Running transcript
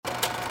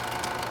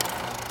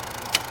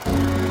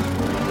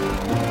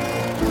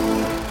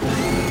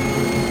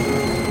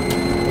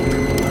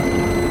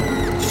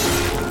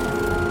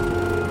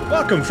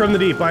Welcome from the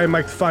deep. I am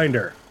Mike the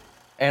Finder.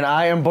 And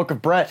I am Book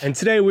of Brett. And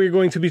today we're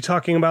going to be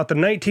talking about the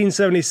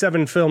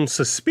 1977 film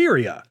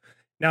Suspiria.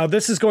 Now,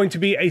 this is going to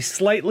be a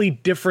slightly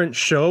different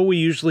show. We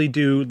usually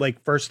do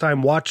like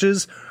first-time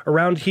watches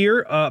around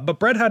here, but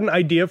Brett had an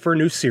idea for a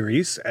new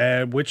series,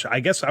 which I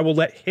guess I will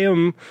let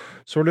him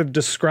sort of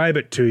describe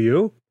it to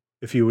you,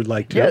 if you would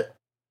like to.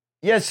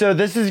 Yeah, so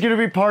this is going to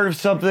be part of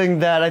something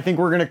that I think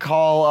we're going to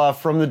call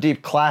From the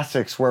Deep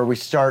Classics, where we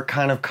start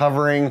kind of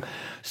covering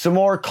some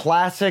more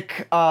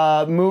classic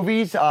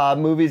movies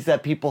that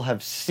people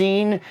have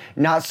seen,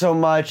 not so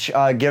much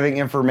giving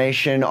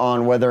information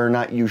on whether or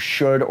not you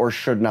should or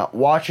should not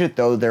watch it,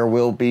 though there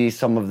will be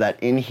some of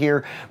that in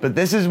here. But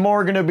this is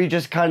more going to be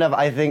just kind of,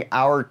 I think,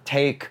 our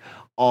take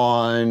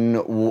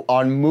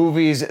on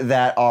movies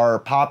that are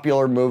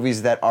popular,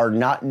 movies that are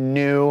not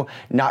new,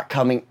 not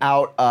coming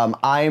out.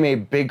 I am a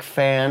big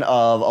fan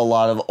of a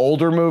lot of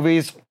older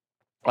movies,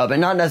 but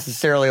not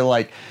necessarily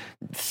like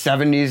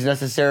 70s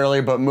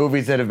necessarily, but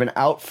movies that have been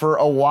out for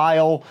a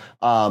while,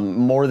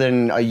 more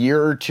than a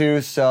year or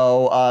two.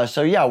 So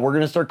yeah, we're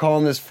going to start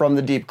calling this From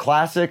the Deep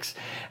Classics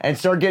and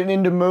start getting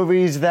into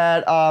movies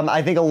that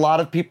I think a lot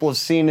of people have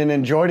seen and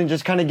enjoyed and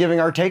just kind of giving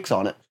our takes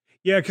on it.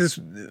 Yeah, because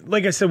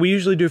like I said, we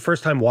usually do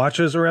first-time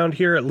watches around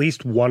here, at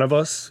least one of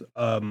us.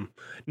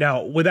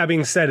 Now, with that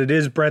being said, it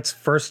is Brett's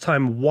first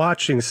time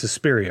watching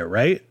Suspiria,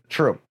 right?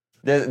 True.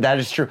 That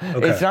is true.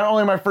 Okay. It's not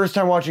only my first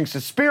time watching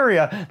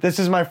Suspiria, this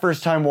is my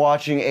first time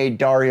watching a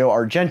Dario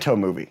Argento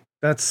movie.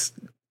 That's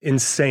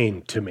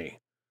insane to me.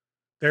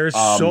 There's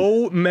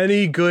so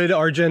many good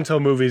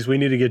Argento movies we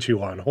need to get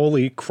you on.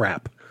 Holy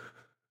crap.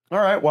 All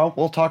right, well,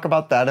 we'll talk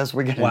about that as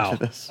we get into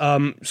this.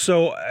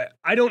 So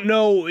I don't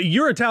know,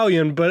 you're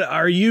Italian, but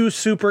are you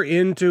super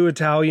into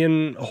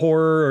Italian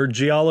horror or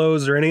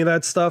giallos or any of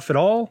that stuff at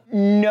all?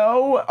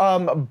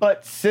 No,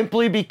 but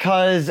simply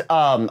because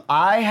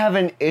I have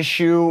an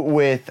issue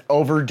with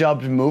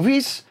overdubbed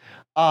movies.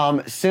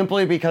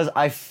 Simply because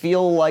I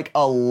feel like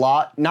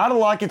not a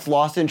lot gets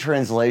lost in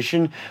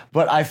translation,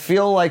 but I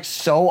feel like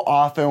so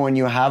often when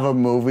you have a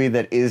movie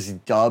that is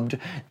dubbed,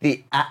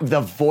 the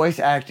voice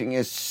acting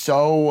is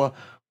so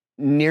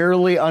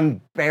nearly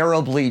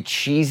unbearably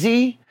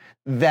cheesy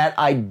that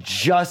I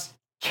just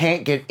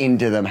can't get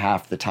into them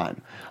half the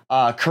time.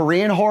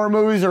 Korean horror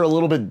movies are a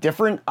little bit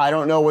different. I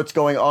don't know what's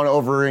going on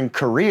over in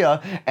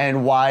Korea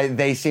and why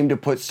they seem to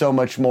put so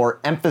much more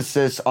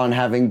emphasis on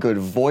having good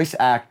voice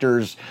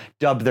actors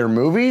dub their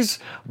movies.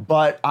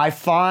 But I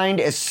find,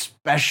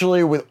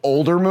 especially with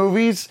older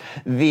movies,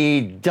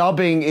 the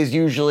dubbing is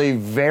usually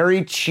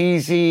very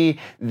cheesy.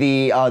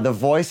 The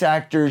voice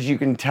actors, you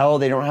can tell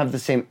they don't have the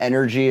same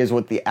energy as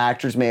what the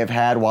actors may have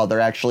had while they're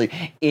actually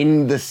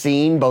in the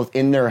scene, both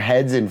in their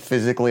heads and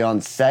physically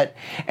on set.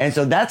 And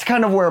so that's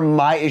kind of where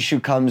my issue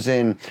comes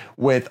in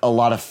with a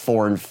lot of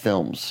foreign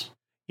films.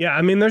 Yeah,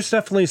 I mean, there's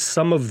definitely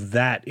some of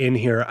that in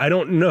here. I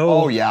don't know.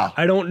 Oh, yeah.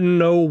 I don't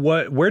know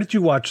where did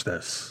you watch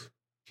this?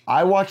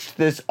 I watched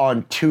this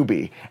on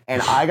Tubi,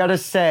 and I gotta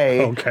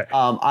say, okay.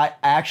 I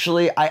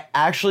actually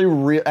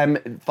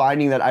am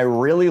finding that I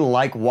really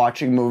like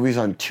watching movies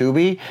on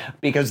Tubi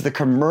because the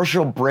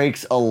commercial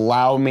breaks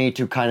allow me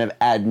to kind of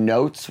add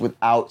notes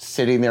without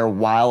sitting there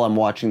while I'm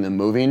watching the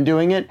movie and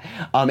doing it.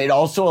 It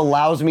also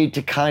allows me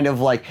to kind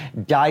of like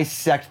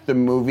dissect the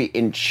movie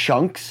in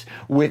chunks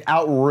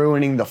without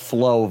ruining the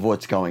flow of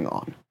what's going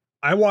on.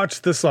 I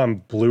watched this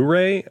on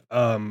Blu-ray.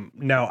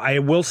 Now, I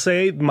will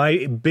say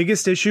my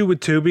biggest issue with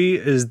Tubi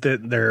is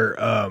that they're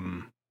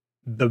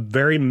the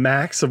very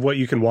max of what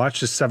you can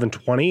watch is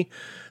 720.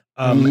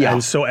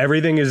 And so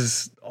everything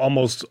is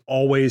almost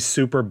always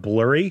super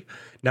blurry.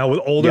 Now,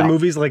 with older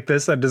movies like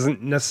this, that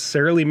doesn't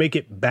necessarily make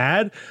it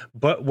bad.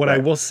 But what I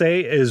will say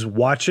is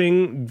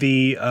watching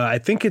the, I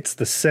think it's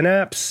the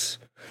Synapse.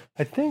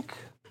 I think.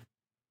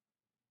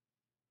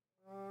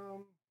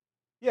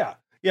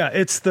 Yeah,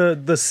 it's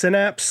the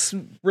Synapse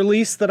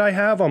release that I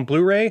have on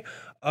Blu-ray.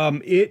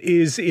 It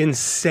is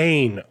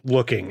insane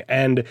looking,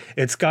 and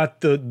it's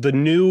got the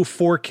new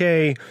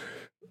 4K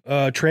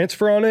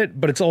transfer on it,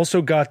 but it's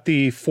also got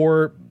the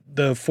four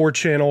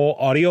channel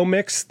audio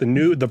mix,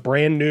 the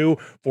brand new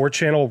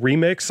 4-channel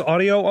remix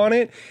audio on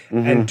it.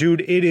 Mm-hmm. And dude,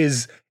 it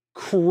is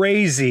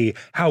crazy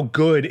how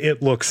good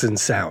it looks and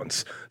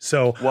sounds.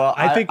 So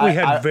I think we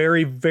had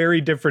very, very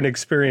different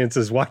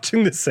experiences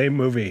watching the same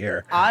movie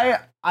here.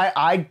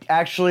 I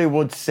actually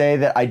would say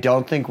that I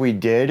don't think we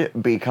did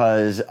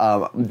because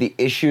the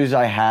issues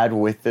I had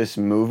with this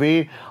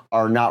movie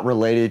are not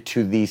related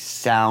to the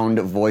sound,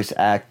 voice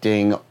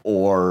acting,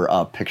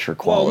 or picture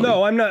quality.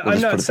 Well, no,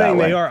 I'm not saying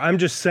they are. I'm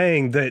just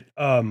saying that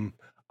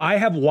I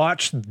have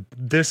watched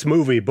this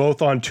movie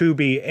both on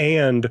Tubi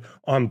and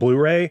on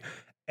Blu-ray,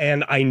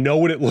 and I know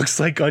what it looks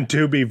like on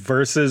Tubi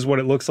versus what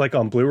it looks like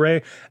on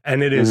Blu-ray,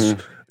 and it is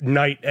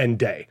night and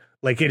day.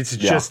 Like, it's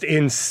just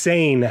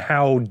insane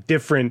how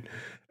different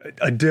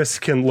a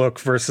disc can look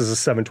versus a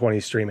 720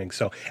 streaming.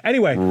 So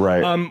anyway,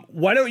 right.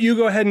 Why don't you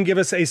go ahead and give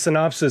us a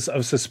synopsis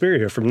of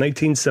Suspiria from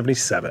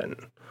 1977?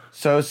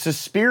 So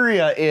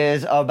Suspiria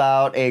is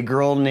about a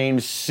girl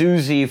named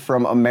Susie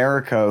from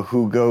America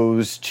who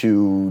goes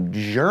to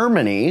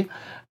Germany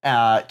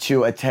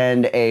to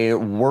attend a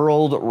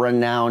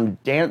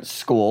world-renowned dance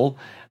school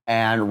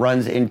and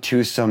runs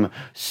into some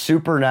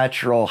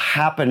supernatural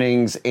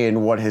happenings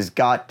in what has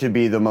got to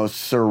be the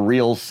most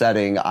surreal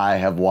setting I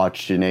have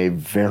watched in a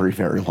very,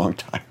 very long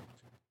time.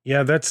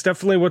 Yeah, that's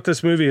definitely what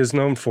this movie is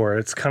known for.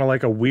 It's kind of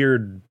like a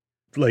weird,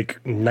 like,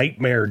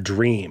 nightmare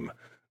dream.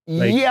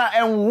 Yeah,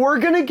 and we're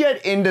going to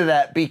get into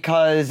that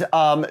because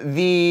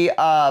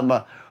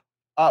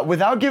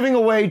without giving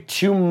away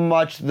too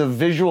much, the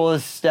visual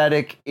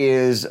aesthetic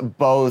is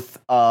both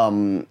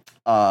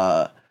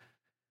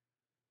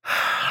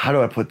how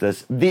do I put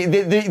this?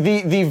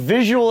 The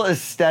visual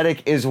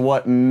aesthetic is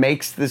what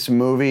makes this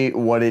movie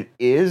what it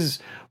is,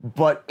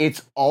 but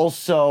it's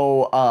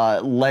also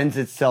lends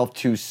itself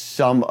to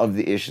some of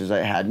the issues I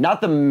had. Not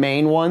the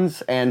main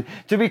ones, and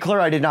to be clear,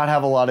 I did not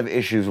have a lot of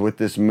issues with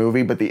this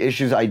movie, but the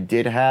issues I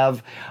did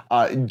have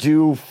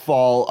do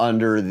fall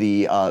under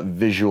the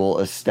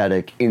visual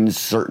aesthetic in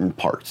certain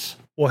parts.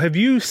 Well, have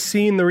you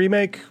seen the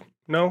remake?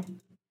 No?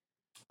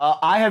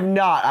 I have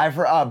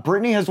not.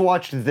 Brittany has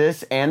watched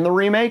this and the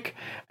remake,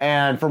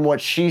 and from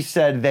what she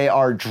said, they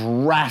are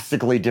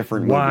drastically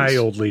different movies.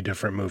 Wildly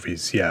different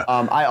movies, yeah.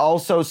 I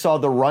also saw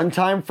the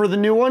runtime for the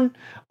new one,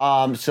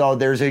 so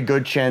there's a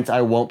good chance I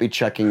won't be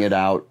checking it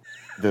out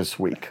this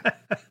week.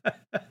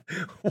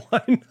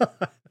 Why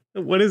not?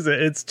 What is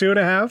it? It's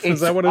 2.5?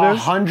 Is that what it is?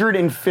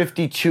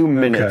 152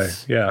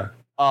 minutes. Okay, yeah.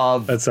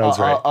 That sounds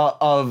right.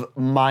 Of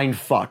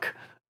mindfuck.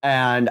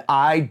 And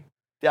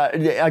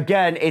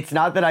again, it's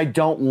not that I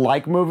don't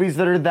like movies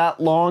that are that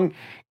long.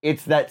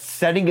 It's that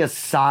setting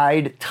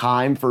aside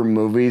time for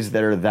movies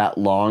that are that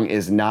long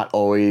is not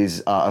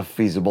always a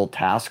feasible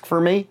task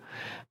for me.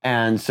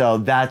 And so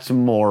that's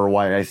more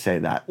why I say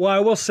that. Well, I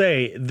will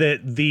say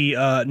that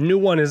the new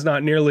one is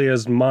not nearly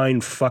as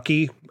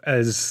mind-fucky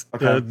as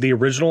the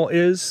original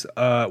is,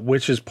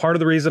 which is part of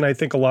the reason I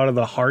think a lot of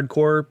the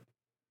hardcore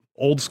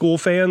old school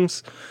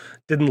fans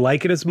didn't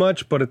like it as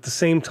much, but at the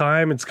same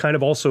time, it's kind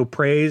of also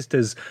praised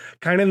as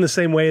kind of in the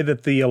same way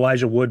that the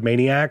Elijah Wood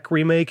Maniac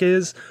remake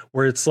is,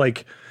 where it's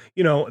like,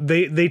 you know,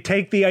 they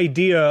take the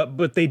idea,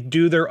 but they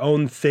do their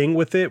own thing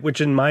with it,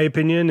 which in my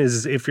opinion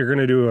is if you're going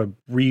to do a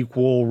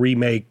requel,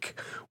 remake,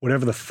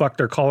 whatever the fuck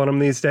they're calling them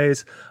these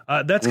days,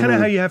 that's kind of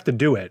how you have to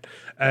do it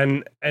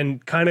and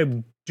kind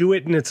of do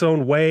it in its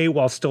own way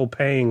while still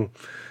paying,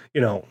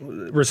 you know,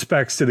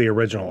 respects to the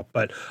original.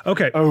 But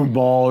okay.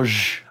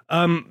 Homage.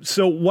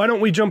 So why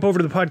don't we jump over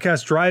to the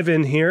podcast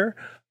drive-in here?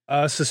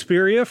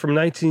 Suspiria from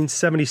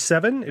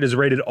 1977. It is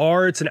rated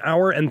R. It's an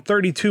hour and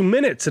 32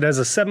 minutes. It has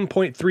a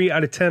 7.3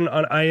 out of 10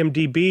 on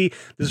IMDb.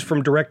 This is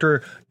from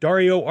director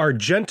Dario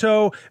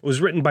Argento. It was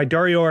written by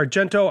Dario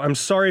Argento. I'm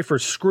sorry for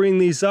screwing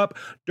these up.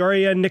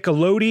 Daria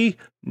Nicolodi.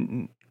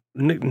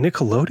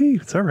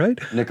 Nicolodi? Is that right?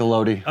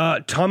 Nicolodi.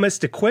 Thomas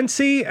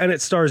DeQuincy, and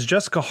it stars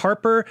Jessica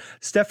Harper,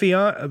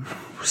 Stefania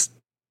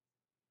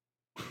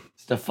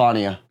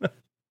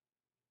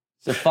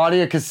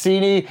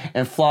Cassini,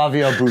 and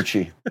Flavio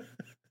Bucci.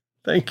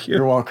 Thank you.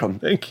 You're welcome.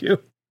 Thank you.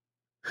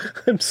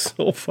 I'm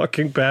so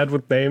fucking bad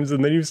with names,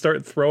 and then you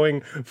start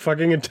throwing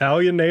fucking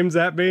Italian names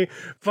at me.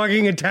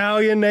 Fucking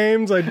Italian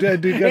names. I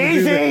do gotta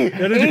Easy!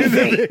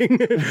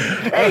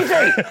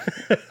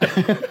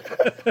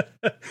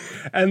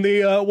 And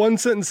the one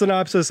sentence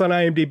synopsis on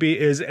IMDb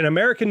is: an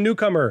American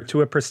newcomer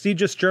to a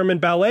prestigious German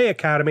ballet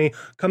academy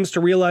comes to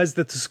realize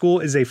that the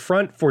school is a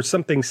front for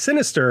something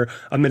sinister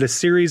amid a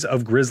series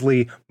of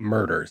grisly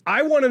murders.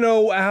 I want to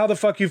know how the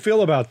fuck you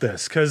feel about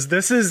this, because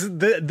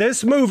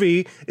this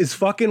movie is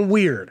fucking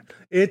weird.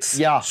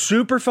 It's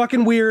super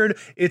fucking weird.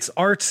 It's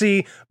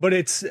artsy, but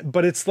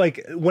it's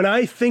like when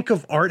I think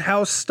of art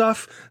house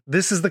stuff,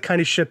 this is the kind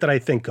of shit that I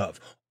think of.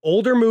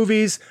 Older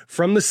movies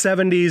from the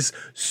 70s,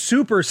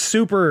 super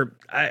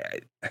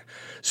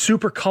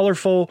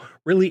colorful,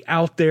 really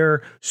out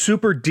there,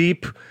 super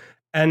deep,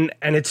 and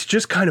it's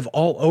just kind of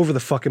all over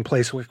the fucking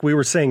place. Like we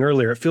were saying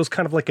earlier, it feels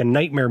kind of like a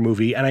nightmare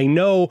movie, and I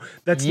know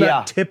that's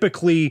not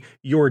typically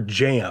your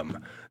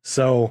jam.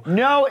 So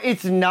no,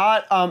 it's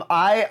not.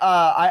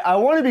 I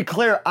want to be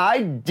clear.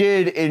 I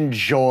did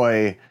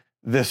enjoy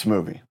this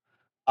movie.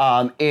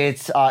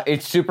 It's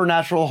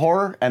supernatural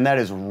horror, and that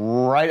is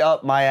right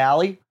up my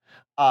alley.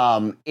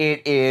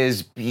 It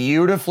is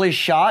beautifully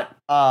shot,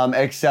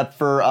 except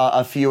for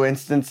a few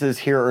instances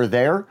here or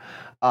there,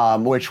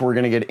 which we're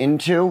gonna get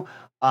into.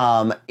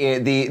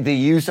 The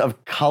use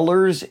of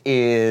colors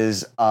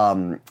is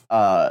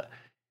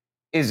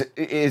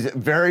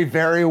very,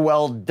 very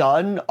well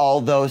done,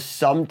 although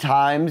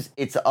sometimes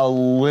it's a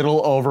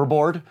little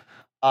overboard.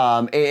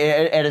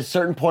 At a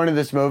certain point in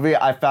this movie,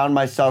 I found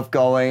myself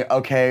going,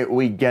 okay,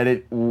 we get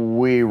it.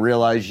 We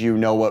realize you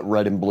know what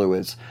red and blue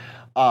is.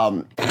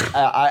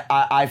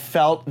 I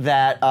felt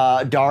that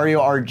Dario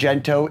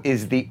Argento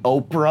is the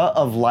Oprah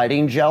of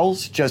lighting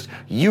gels. Just,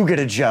 you get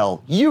a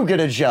gel, you get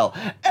a gel.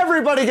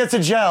 everybody gets a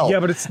gel. Yeah,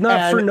 but it's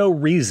not for no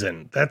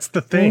reason. That's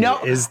the thing.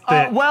 No, is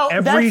that well,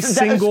 every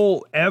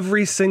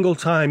single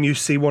time you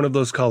see one of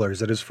those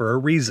colors, it is for a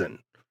reason.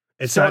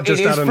 It's not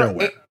just out of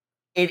nowhere.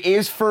 It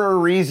is for a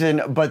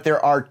reason, but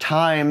there are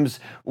times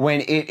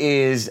when it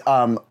is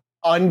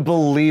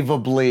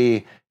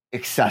unbelievably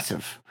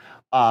excessive.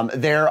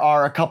 There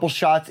are a couple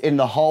shots in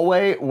the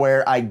hallway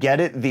where I get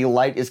it. The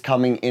light is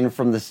coming in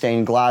from the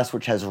stained glass,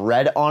 which has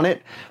red on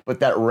it, but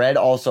that red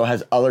also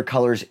has other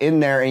colors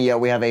in there, and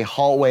yet we have a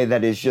hallway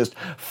that is just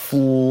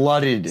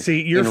flooded.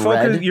 See,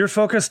 you're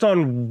focused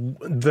on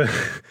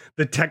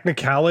the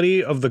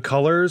technicality of the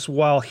colors,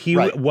 while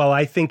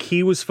I think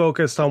he was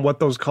focused on what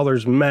those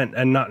colors meant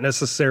and not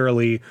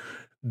necessarily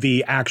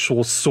the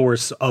actual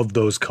source of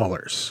those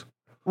colors.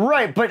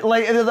 Right, but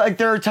like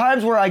there are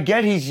times where I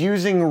get he's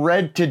using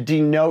red to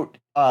denote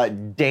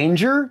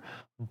danger,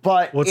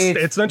 but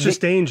it's not just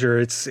danger;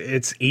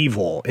 it's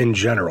evil in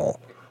general.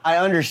 I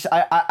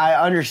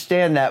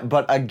understand that,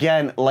 but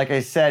again, like I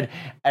said,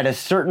 at a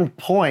certain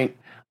point,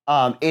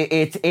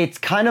 it's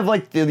kind of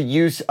like the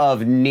use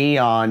of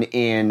neon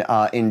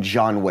in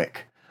John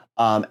Wick.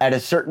 At a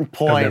certain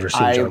point, I've never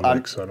seen John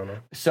Wick, so I don't know.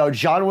 So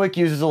John Wick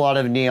uses a lot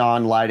of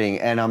neon lighting,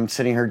 and I'm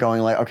sitting here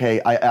going like, okay,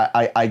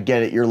 I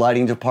get it. Your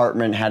lighting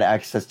department had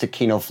access to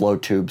Kino flow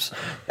tubes.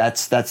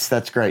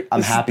 That's great.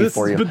 I'm happy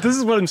for you. But this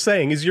is what I'm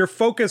saying: is you're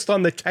focused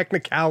on the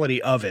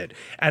technicality of it,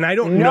 and I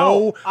don't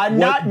know. I'm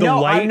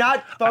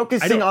not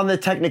focusing on the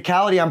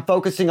technicality. I'm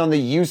focusing on the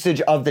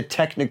usage of the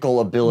technical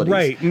abilities.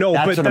 Right. No,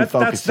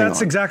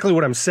 that's exactly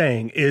what I'm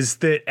saying. Is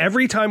that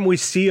every time we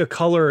see a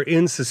color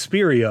in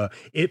Suspiria,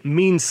 it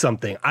means something.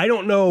 I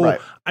don't know.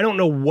 Right. I don't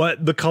know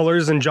what the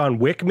colors in John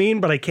Wick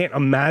mean, but I can't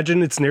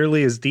imagine it's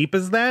nearly as deep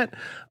as that.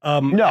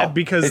 No,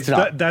 because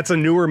that's a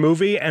newer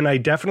movie, and I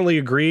definitely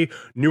agree.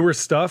 Newer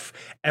stuff.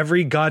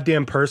 Every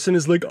goddamn person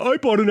is like, I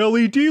bought an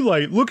LED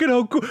light. Look at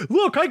how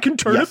look, I can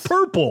turn it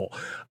purple.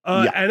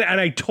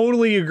 And I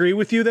totally agree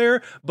with you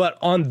there. But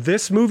on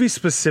this movie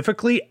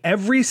specifically,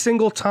 every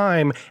single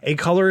time a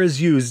color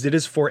is used, it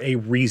is for a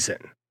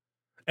reason,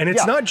 and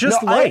it's not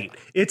just light.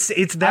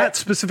 It's that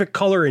specific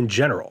color in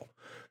general.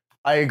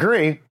 I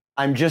agree.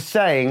 I'm just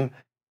saying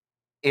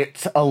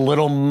it's a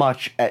little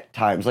much at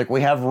times. Like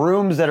we have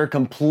rooms that are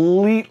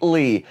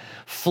completely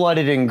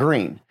flooded in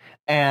green,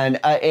 and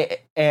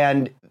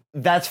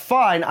that's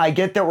fine. I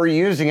get that we're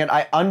using it.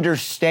 I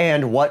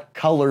understand what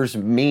colors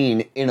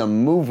mean in a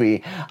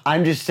movie.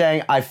 I'm just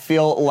saying I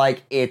feel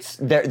like it's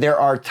there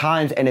are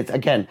times, and it's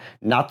again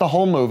not the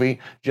whole movie,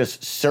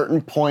 just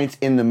certain points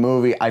in the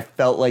movie I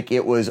felt like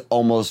it was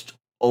almost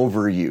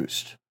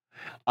overused.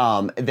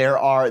 There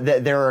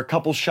are a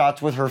couple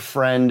shots with her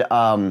friend,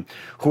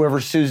 whoever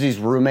Susie's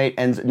roommate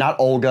ends, not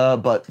Olga,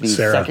 but the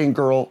second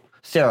girl,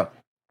 Sarah.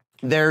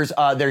 There's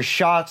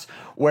shots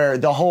where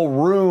the whole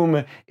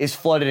room is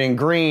flooded in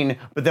green,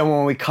 but then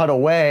when we cut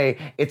away,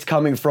 it's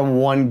coming from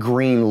one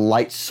green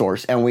light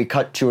source, and we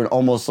cut to an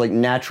almost like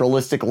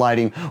naturalistic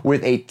lighting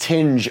with a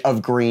tinge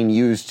of green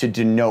used to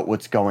denote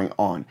what's going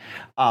on.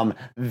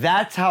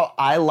 That's how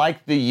I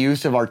like the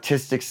use of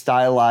artistic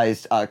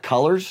stylized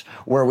colors,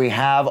 where we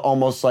have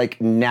almost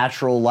like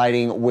natural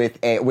lighting with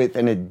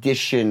an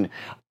addition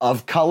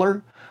of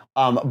color.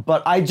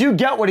 But I do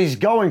get what he's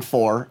going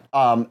for.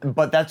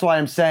 But that's why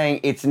I'm saying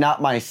it's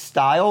not my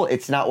style.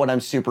 It's not what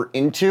I'm super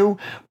into.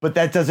 But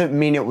that doesn't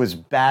mean it was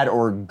bad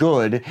or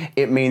good.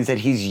 It means that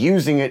he's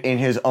using it in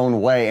his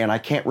own way, and I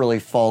can't really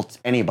fault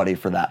anybody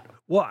for that.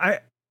 Well,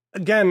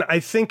 I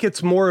think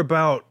it's more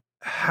about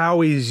how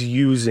he's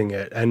using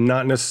it and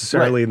not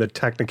necessarily the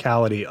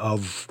technicality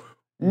of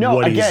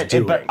what he's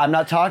doing. But I'm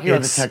not talking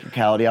about the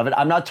technicality of it.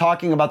 I'm not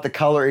talking about the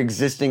color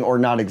existing or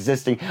not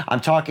existing. I'm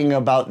talking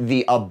about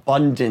the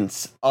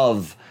abundance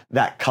of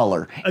that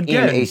color in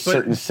a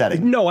certain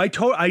setting. No, I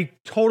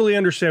totally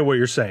understand what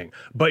you're saying,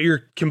 but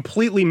you're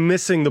completely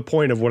missing the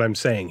point of what I'm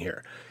saying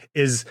here.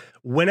 Is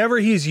whenever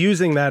he's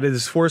using that, it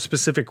is for a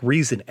specific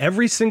reason.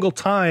 Every single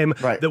time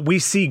that we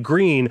see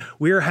green,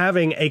 we're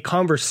having a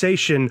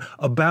conversation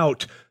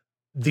about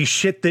the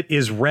shit that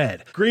is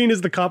red. Green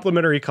is the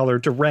complementary color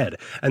to red.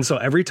 And so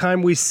every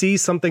time we see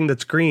something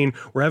that's green,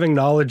 we're having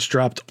knowledge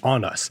dropped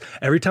on us.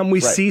 Every time we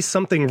see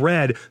something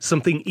red,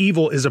 something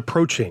evil is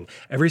approaching.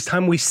 Every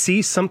time we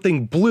see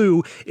something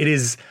blue, it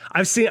is,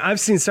 I've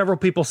seen several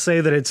people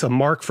say that it's a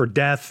mark for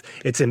death.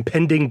 It's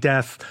impending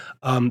death.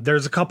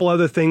 There's a couple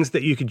other things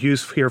that you could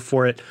use here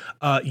for it.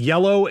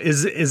 Yellow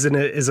is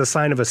a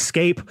sign of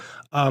escape.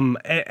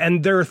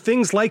 And there are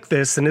things like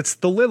this, and it's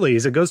the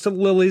lilies. It goes to the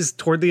lilies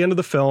toward the end of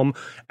the film.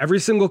 Every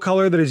single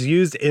color that is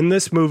used in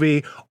this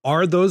movie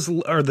are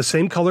the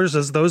same colors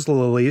as those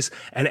lilies,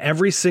 and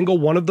every single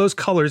one of those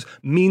colors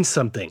means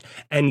something.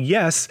 And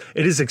yes,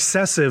 it is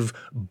excessive,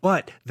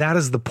 but that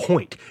is the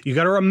point. You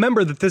got to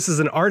remember that this is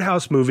an art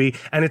house movie,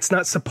 and it's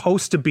not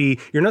supposed to be,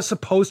 you're not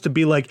supposed to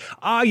be like,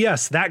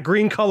 yes, that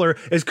green color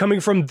is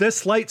coming from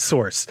this light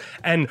source.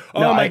 And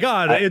my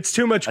God, it's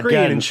too much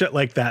green and shit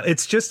like that.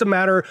 It's just a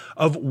matter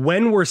of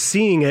when we're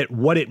seeing it,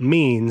 what it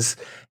means.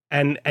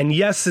 And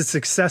yes, it's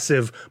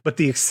excessive, but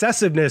the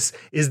excessiveness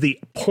is the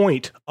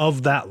point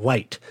of that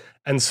light.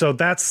 And so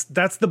that's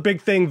the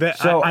big thing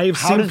that I've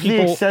seen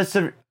people.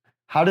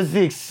 How does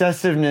the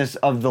excessiveness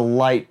of the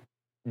light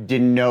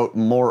denote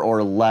more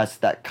or less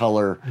that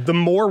color? The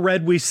more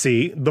red we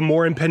see, the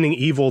more impending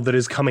evil that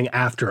is coming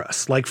after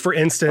us. Like, for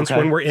instance,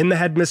 when we're in the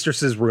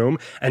headmistress's room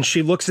and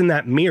she looks in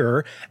that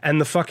mirror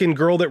and the fucking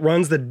girl that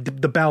runs the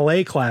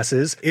ballet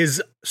classes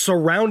is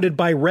surrounded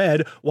by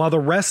red while the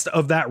rest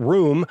of that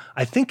room,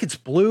 I think it's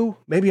blue.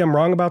 Maybe I'm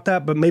wrong about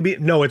that, but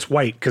no, it's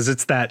white because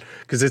it's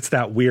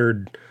that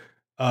weird.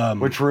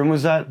 Which room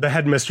was that? The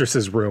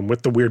headmistress's room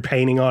with the weird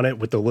painting on it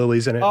with the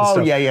lilies in it. Oh,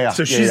 and stuff. yeah.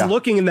 So she's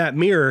looking in that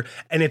mirror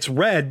and it's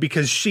red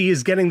because she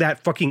is getting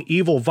that fucking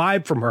evil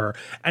vibe from her.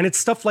 And it's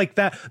stuff like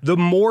that. The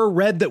more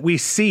red that we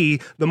see,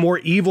 the more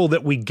evil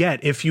that we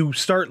get. If you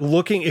start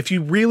looking,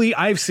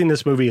 I've seen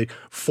this movie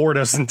 4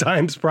 dozen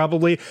times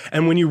probably.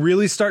 And when you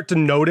really start to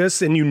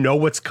notice and you know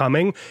what's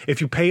coming,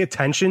 if you pay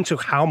attention to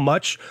how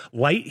much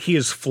light he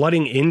is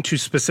flooding into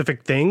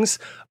specific things,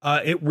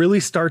 it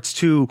really starts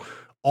to...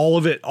 All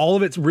of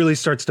it really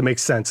starts to make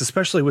sense,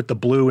 especially with the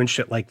blue and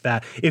shit like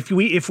that. If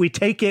we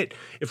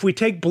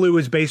take blue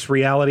as base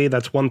reality,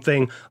 that's one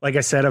thing. Like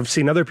I said, I've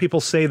seen other people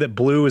say that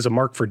blue is a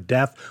mark for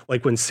death.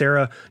 Like when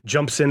Sarah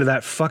jumps into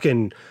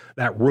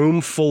that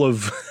room full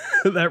of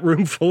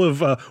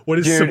what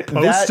is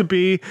supposed to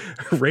be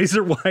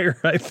razor wire,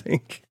 I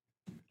think.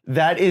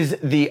 That is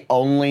the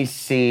only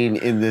scene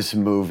in this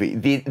movie.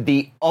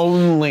 The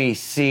only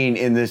scene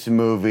in this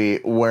movie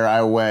where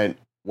I went,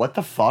 what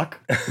the fuck?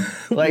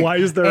 Like, why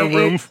is there a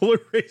room full of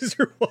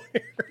razor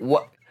wire?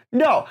 What?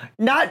 No,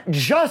 not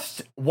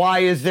just why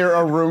is there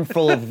a room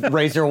full of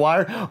razor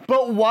wire,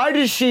 but why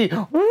does she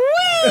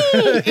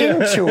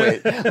into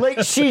it? Like,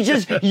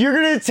 you're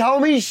going to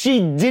tell me she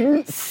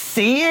didn't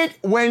see it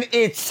when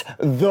it's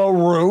the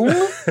room?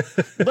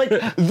 Like,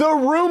 the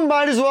room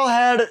might as well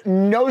had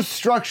no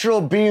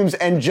structural beams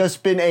and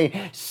just been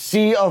a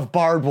sea of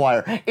barbed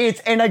wire.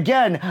 And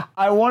again,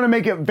 I want to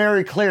make it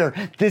very clear,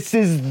 this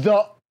is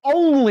the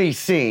only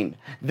scene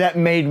that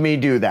made me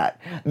do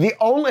that. The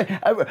only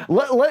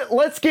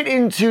let's get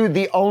into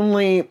the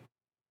only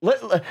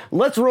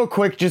let's real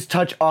quick just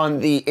touch on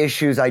the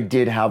issues I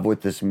did have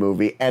with this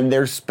movie and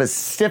their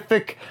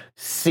specific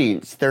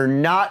scenes. They're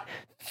not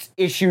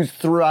issues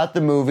throughout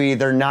the movie.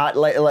 They're not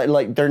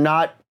like they're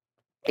not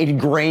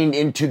ingrained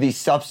into the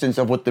substance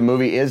of what the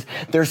movie is.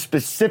 There's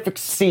specific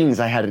scenes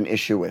I had an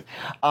issue with.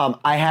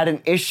 I had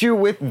an issue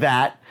with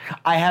that.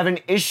 I have an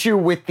issue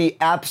with the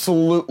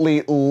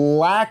absolutely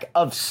lack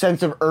of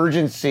sense of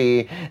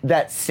urgency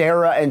that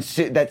Sarah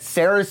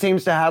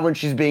seems to have when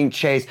she's being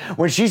chased.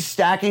 When she's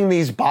stacking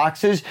these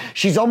boxes,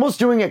 she's almost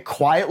doing it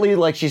quietly,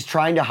 like she's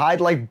trying to hide.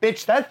 Like,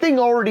 bitch, that thing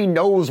already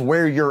knows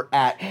where you're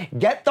at.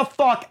 Get the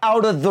fuck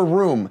out of the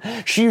room.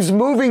 She's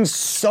moving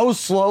so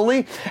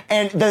slowly.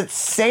 And the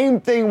same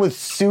thing with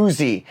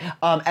Susie.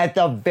 At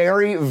the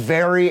very,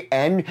 very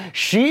end,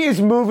 she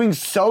is moving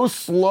so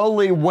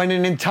slowly when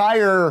an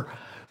entire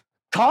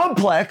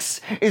complex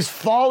is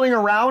falling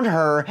around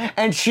her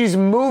and she's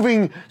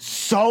moving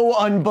so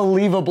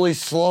unbelievably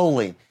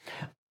slowly.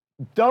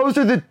 Those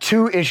are the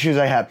two issues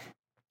I have.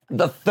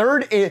 The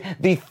third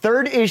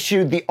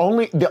issue, the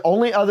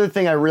only other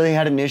thing I really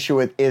had an issue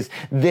with is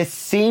this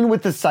scene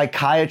with the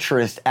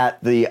psychiatrist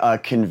at the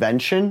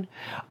convention.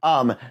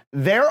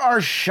 There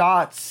are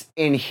shots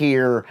in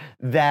here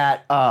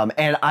that,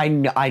 and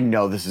I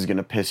know this is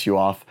gonna piss you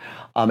off,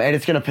 and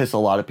it's gonna piss a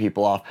lot of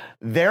people off.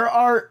 There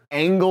are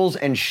angles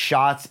and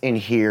shots in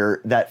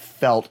here that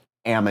felt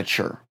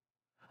amateur.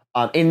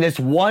 In this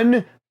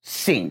one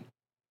scene.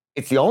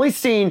 It's the only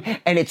scene,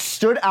 and it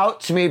stood out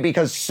to me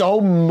because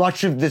so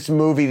much of this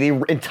movie,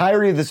 the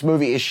entirety of this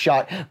movie is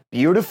shot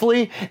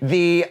beautifully.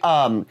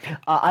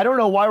 I don't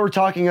know why we're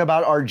talking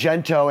about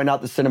Argento and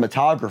not the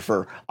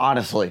cinematographer,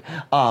 honestly.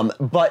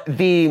 But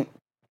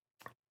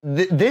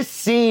this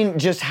scene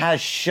just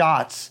has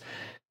shots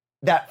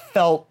that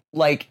felt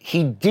like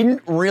he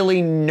didn't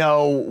really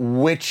know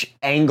which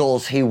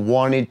angles he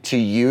wanted to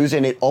use,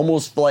 and it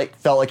almost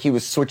felt like he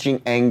was switching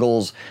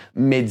angles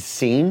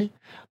mid-scene.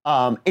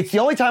 It's the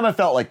only time I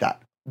felt like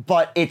that,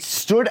 but it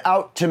stood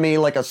out to me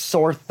like a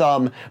sore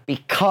thumb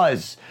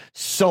because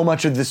so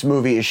much of this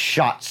movie is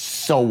shot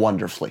so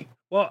wonderfully.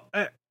 Well,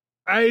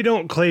 I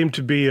don't claim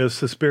to be a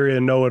Suspiria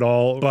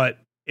know-it-all, but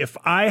if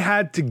I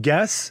had to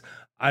guess,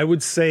 I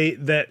would say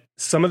that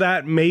some of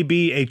that may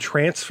be a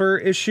transfer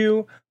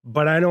issue,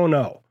 but I don't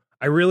know.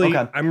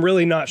 I'm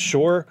really not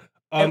sure.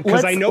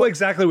 Because I know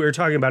exactly what you're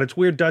talking about. It's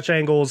weird Dutch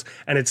angles,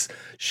 and it's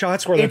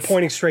shots where they're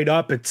pointing straight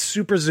up. It's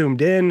super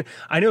zoomed in.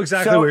 I know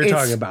exactly what you're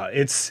talking about.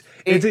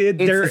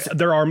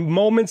 There are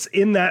moments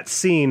in that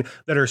scene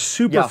that are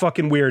super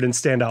fucking weird and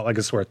stand out like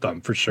a sore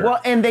thumb, for sure. Well,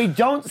 and they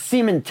don't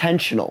seem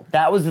intentional.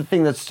 That was the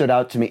thing that stood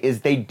out to me,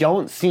 is they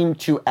don't seem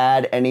to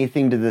add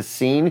anything to the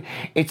scene.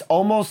 It's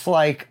almost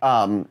like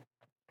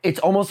it's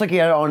almost like he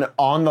had an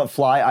on the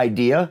fly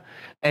idea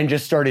and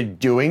just started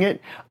doing it.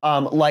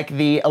 Like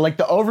the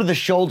over the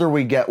shoulder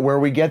we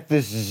get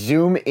this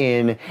zoom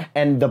in,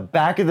 and the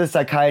back of the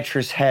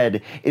psychiatrist's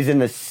head is in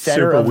the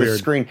center of the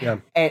screen. Yeah.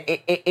 And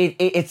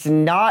it's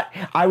not,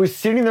 I was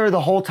sitting there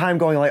the whole time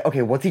going like,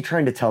 okay, what's he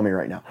trying to tell me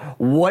right now?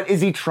 What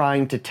is he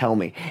trying to tell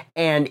me?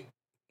 And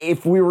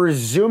if we were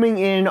zooming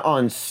in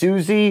on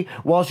Susie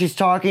while she's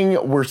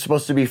talking, we're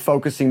supposed to be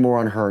focusing more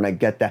on her, and I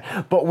get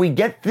that. But we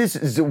get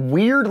this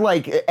weird,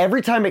 like,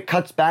 every time it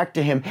cuts back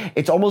to him,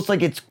 it's almost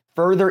like it's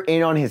further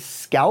in on his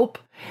scalp,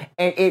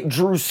 and it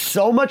drew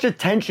so much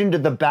attention to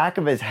the back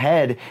of his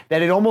head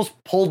that it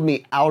almost pulled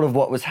me out of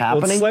what was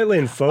happening. Well, it's slightly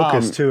in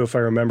focus, too, if I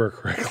remember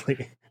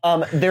correctly.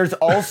 There's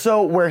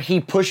also where he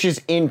pushes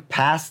in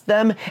past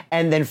them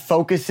and then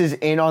focuses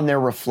in on their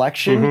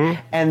reflection,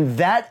 and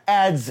that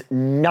adds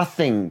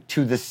nothing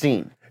to the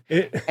scene.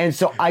 And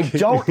so I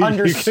don't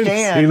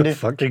understand. You can see the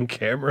fucking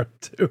camera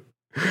too.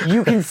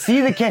 You can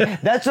see the camera.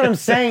 That's what I'm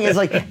saying is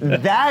like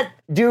that,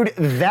 dude,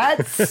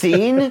 that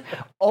scene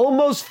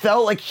almost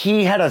felt like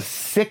he had a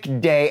sick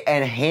day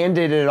and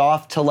handed it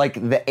off to like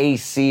the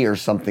AC or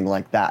something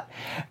like that.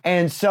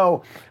 And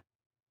so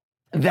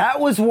that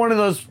was one of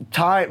those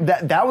times,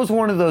 that was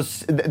one of those,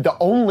 the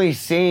only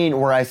scene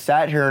where I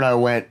sat here and I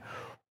went,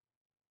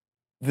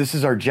 this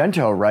is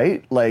Argento,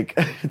 right? Like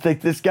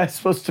this guy's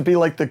supposed to be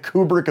like the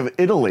Kubrick of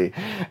Italy.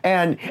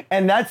 And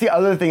that's the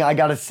other thing I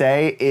gotta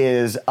say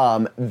is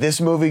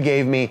this movie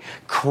gave me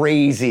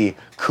crazy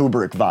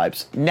Kubrick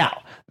vibes.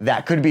 Now,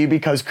 that could be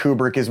because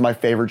Kubrick is my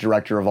favorite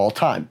director of all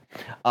time.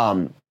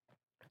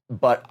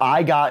 But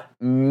I got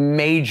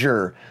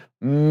major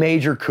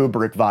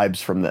Kubrick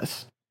vibes from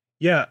this.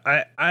 Yeah,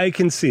 I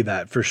can see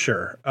that for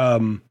sure.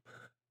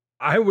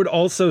 I would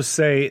also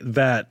say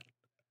that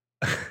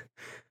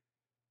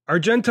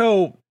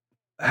Argento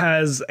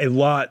has a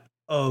lot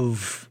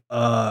of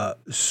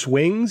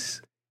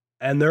swings,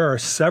 and there are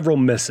several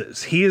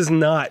misses. He is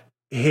not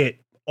hit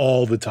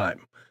all the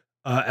time.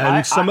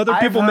 And some other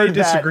people may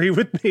disagree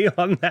with me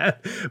on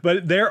that,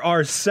 but there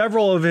are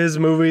several of his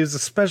movies,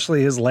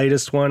 especially his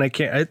latest one.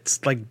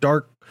 It's like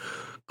Dark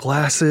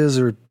Glasses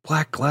or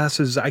Black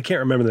Glasses. I can't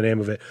remember the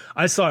name of it.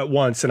 I saw it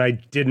once and I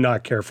did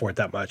not care for it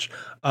that much.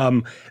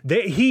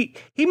 He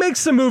makes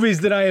some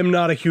movies that I am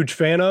not a huge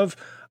fan of.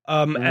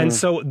 And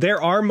so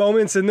there are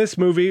moments in this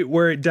movie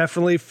where it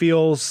definitely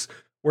feels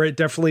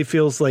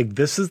like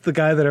this is the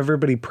guy that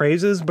everybody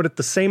praises. But at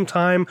the same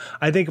time,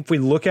 I think if we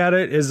look at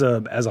it as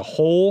a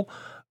whole,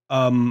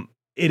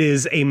 it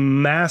is a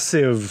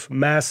massive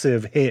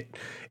hit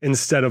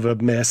instead of a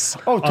miss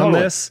on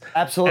this.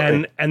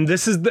 Absolutely. And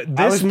this is this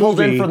I was pulled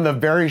in from the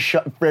very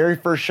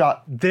first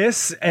shot.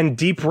 This and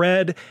Deep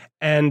Red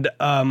and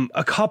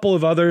a couple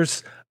of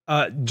others,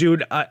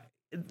 dude,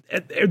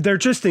 they're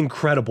just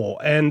incredible.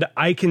 And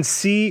I can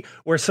see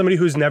where somebody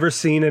who's never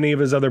seen any of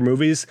his other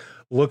movies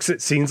looks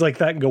at scenes like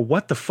that and go,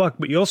 what the fuck?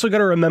 But you also got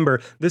to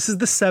remember, this is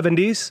the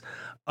 70s.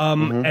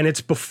 And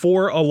it's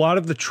before a lot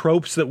of the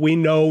tropes that we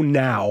know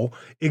now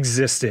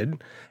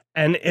existed.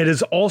 And it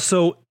is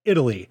also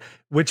Italy,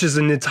 which is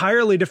an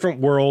entirely different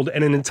world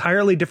and an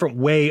entirely different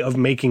way of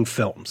making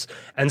films.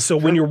 And so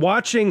when you're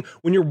watching,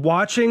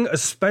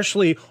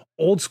 especially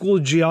old school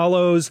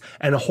giallos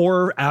and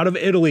horror out of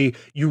Italy,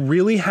 you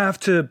really have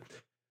to.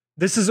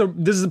 This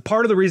is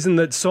part of the reason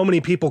that so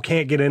many people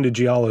can't get into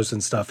giallos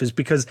and stuff is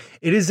because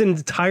it is an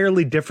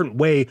entirely different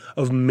way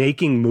of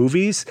making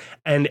movies.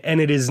 And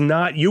it is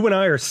not, you and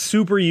I are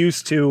super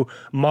used to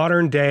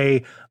modern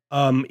day,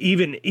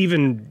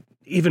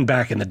 even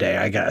back in the day,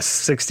 I guess,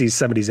 60s,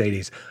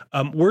 70s,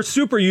 80s. We're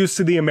super used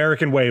to the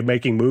American way of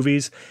making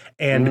movies.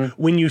 And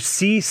when you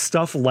see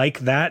stuff like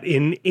that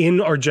in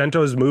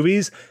Argento's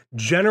movies,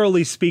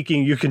 generally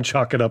speaking, you can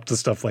chalk it up to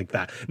stuff like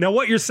that. Now,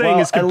 what you're saying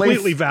is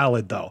completely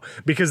valid, though,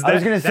 because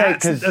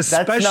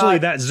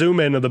that zoom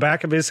in of the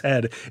back of his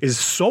head is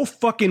so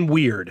fucking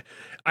weird.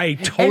 I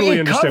totally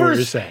understand what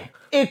you're saying.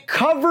 It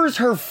covers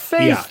her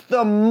face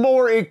the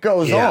more it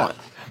goes on.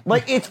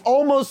 Like, it's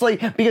almost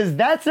like, because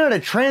that's not a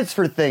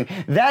transfer thing.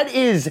 That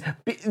is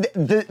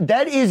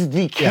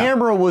the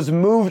camera was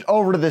moved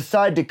over to the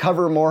side to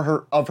cover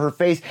more of her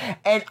face.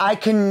 And I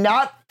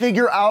cannot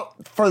figure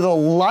out for the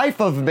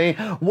life of me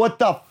what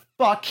the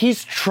fuck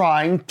he's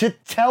trying to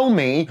tell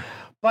me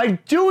by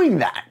doing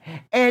that.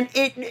 And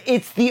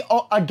it's the,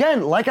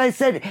 again, like I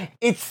said,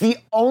 it's the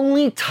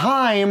only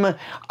time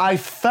I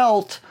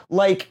felt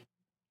like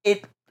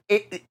it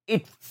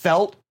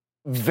felt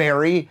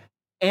very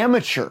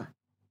amateur.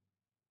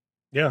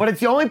 Yeah. But it's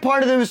the only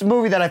part of this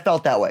movie that I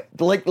felt that way.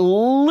 Like,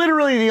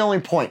 literally the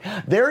only point.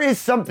 There is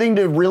something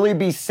to really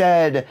be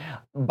said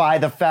by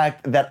the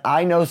fact that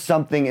I know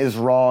something is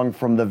wrong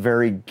from the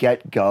very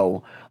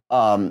get-go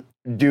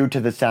due to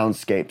the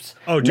soundscapes.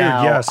 Oh, dude,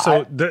 yeah.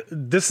 So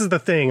this is the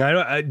thing.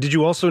 Did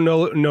you also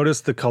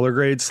notice the color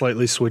grade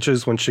slightly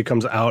switches when she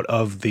comes out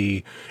of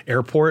the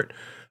airport?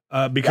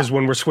 Because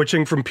when we're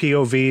switching from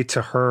POV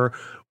to her,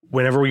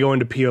 whenever we go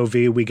into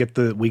POV, we get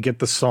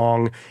the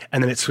song,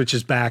 and then it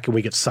switches back and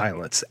we get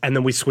silence, and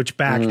then we switch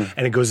back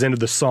and it goes into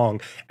the song.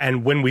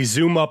 And when we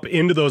zoom up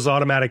into those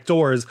automatic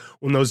doors,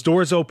 when those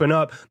doors open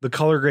up, the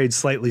color grade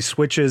slightly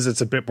switches.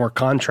 It's a bit more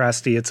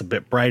contrasty. It's a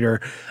bit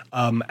brighter.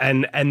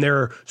 And there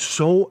are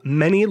so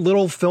many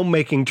little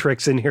filmmaking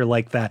tricks in here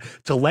like that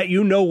to let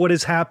you know what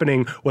is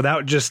happening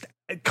without just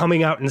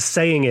coming out and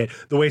saying it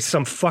the way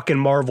some fucking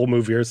Marvel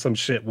movie or some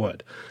shit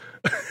would.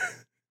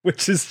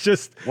 Which is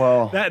just,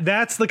 well,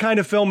 that's the kind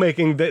of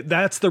filmmaking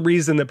that's the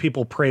reason that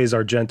people praise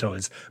Argento,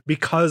 is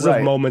because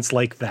of moments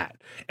like that.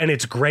 And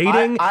it's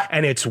grating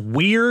and it's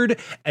weird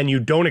and you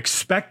don't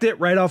expect it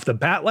right off the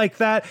bat like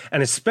that.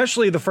 And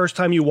especially the first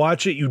time you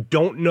watch it, you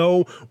don't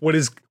know what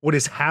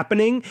is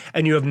happening,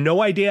 and you have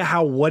no idea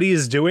how what he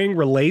is doing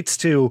relates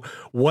to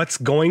what's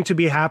going to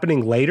be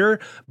happening later.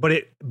 But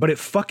it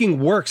fucking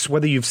works.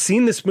 Whether you've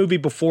seen this movie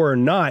before or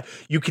not,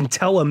 you can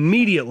tell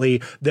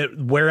immediately that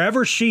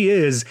wherever she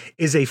is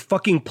a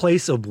fucking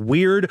place of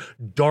weird,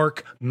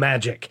 dark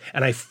magic.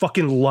 And I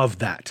fucking love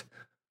that.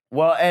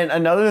 Well, and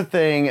another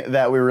thing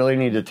that we really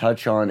need to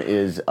touch on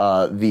is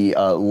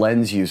the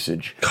lens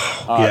usage.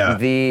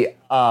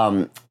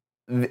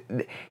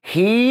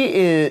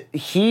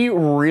 He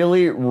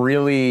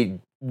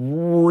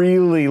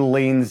really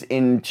leans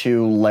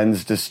into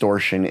lens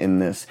distortion in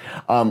this.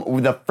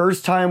 The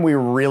first time we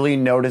really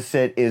notice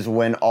it is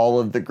when all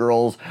of the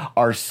girls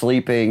are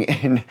sleeping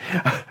in.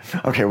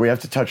 Okay, we have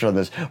to touch on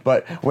this,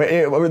 but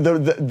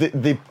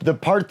the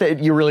part that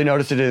you really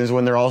notice it is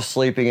when they're all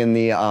sleeping in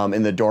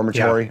the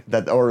dormitory,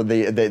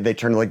 they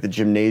turn like the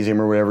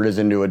gymnasium or whatever it is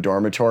into a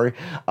dormitory.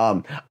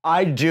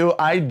 I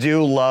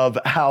do love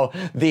how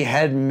the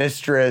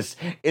headmistress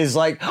is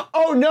like,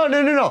 oh no,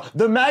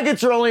 the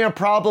maggots are only a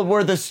problem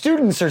where the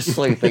students are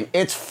sleeping.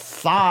 It's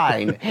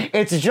fine.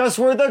 It's just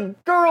where the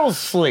girls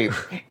sleep.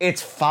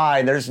 It's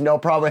fine. There's no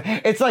problem.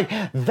 It's like,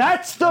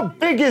 that's the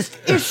biggest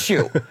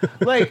issue.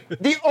 Like,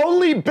 the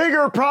only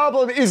bigger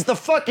problem is the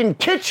fucking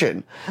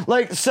kitchen.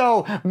 Like,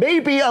 so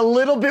maybe a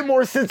little bit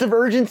more sense of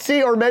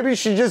urgency, or maybe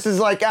she just is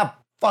like,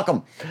 fuck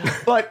them.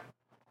 But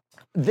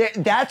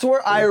that's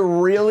where I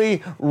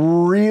really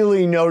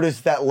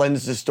noticed that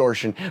lens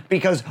distortion,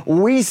 because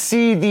we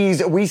see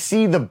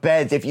the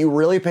beds. If you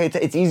really pay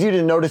attention, it's easy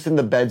to notice in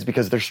the beds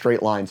because they're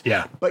straight lines.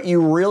 Yeah. But you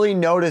really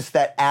notice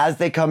that as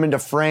they come into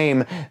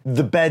frame,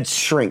 the beds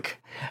shrink.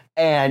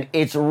 And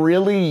it's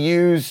really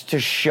used to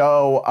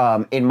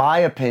show, in my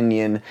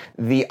opinion,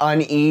 the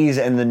unease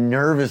and the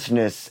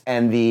nervousness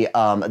and the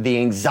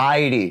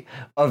anxiety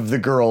of the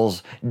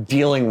girls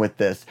dealing with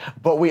this.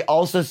 But we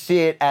also see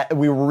it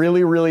we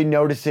really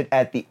notice it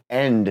at the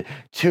end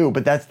too.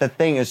 But that's the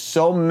thing, is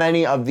so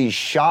many of these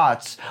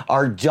shots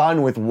are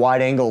done with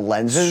wide angle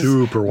lenses.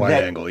 Super wide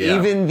angle,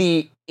 yeah.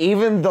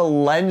 Even the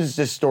lens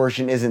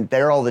distortion isn't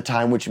there all the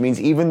time, which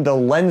means even the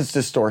lens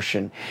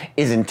distortion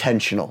is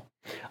intentional.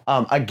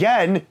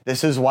 Again,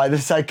 this is why the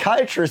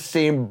psychiatrist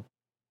scene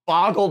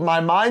boggled my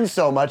mind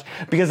so much,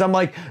 because I'm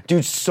like,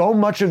 dude, so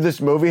much of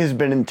this movie has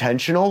been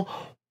intentional.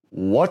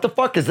 What the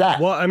fuck is that?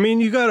 Well, I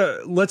mean,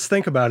 let's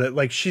think about it.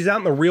 Like, she's out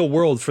in the real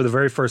world for the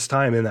very first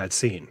time in that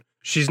scene.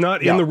 She's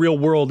not in the real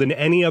world in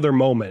any other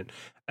moment.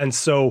 And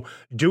so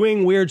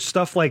doing weird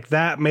stuff like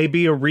that may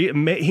be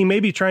he may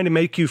be trying to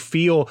make you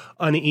feel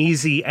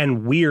uneasy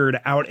and weird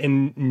out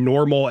in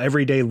normal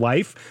everyday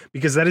life,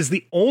 because that is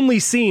the only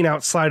scene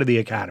outside of the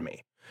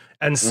academy.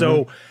 And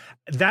so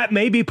that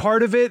may be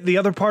part of it. The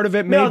other part of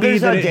it may be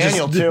that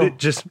Daniel too.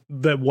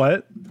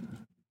 What?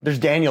 There's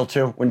Daniel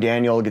too, when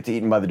Daniel gets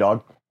eaten by the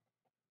dog.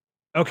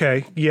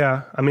 Okay,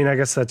 yeah. I mean, I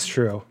guess that's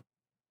true.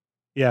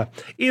 Yeah.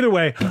 Either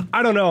way,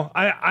 I don't know.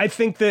 I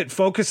think that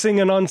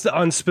focusing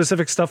on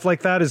specific stuff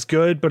like that is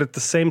good, but at the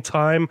same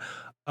time,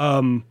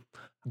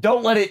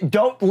 don't let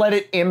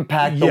it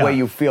impact the way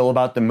you feel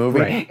about the movie.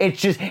 Right. It's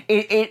just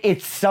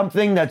it's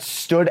something that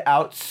stood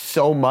out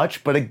so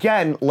much. But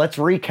again, let's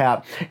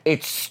recap.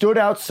 It stood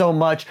out so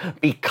much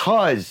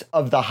because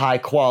of the high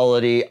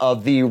quality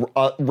of the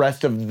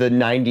rest of the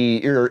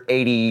 90 or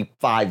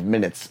 85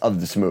 minutes of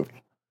this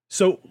movie.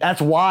 So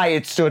that's why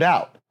it stood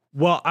out.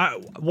 Well,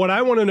 what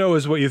I want to know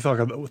is what you thought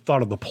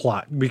of the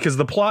plot, because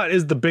the plot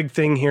is the big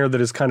thing here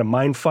that is kind of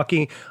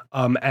mindfucky.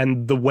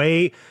 And the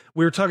way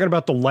we were talking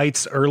about the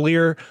lights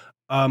earlier,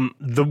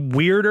 the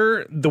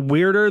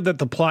weirder that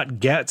the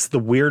plot gets, the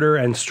weirder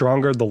and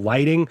stronger the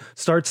lighting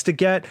starts to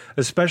get,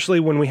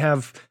 especially when we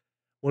have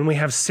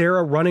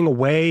Sarah running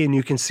away and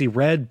you can see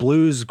red,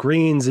 blues,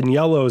 greens, and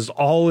yellows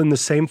all in the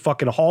same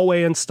fucking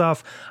hallway and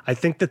stuff. I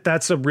think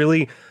that's a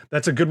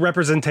good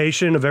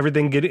representation of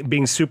everything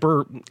being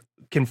super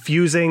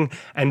confusing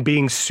and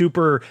being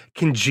super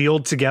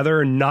congealed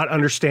together and not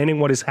understanding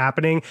what is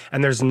happening.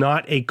 And there's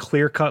not a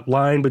clear-cut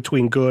line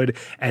between good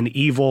and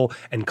evil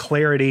and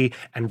clarity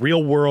and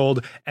real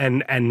world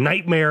and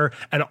nightmare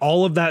and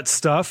all of that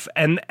stuff.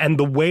 And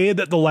the way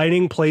that the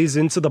lighting plays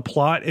into the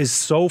plot is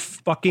so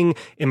fucking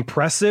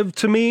impressive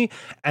to me.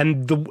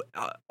 And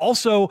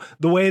also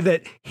the way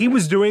that he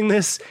was doing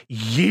this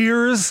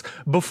years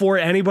before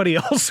anybody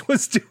else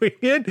was doing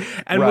it.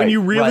 And when you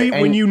really,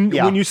 when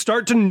you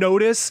start to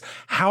notice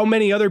how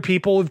many other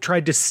people have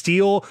tried to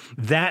steal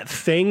that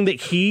thing that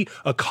he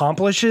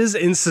accomplishes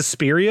in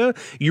Suspiria,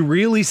 you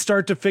really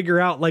start to figure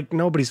out, like,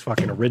 nobody's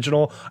fucking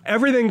original.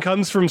 Everything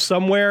comes from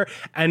somewhere,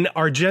 and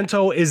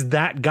Argento is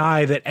that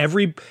guy that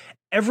every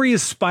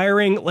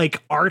aspiring,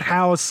 like, art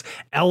house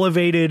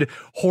elevated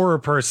horror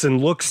person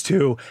looks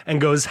to and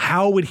goes,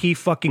 how would he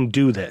fucking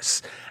do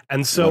this?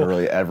 And so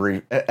literally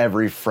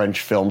every French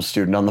film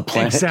student on the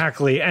planet.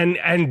 Exactly.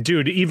 And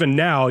dude, even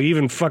now,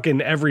 even fucking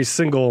every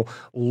single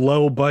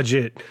low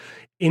budget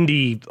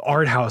indie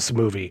art house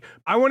movie.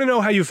 I want to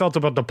know how you felt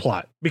about the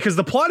plot, because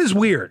the plot is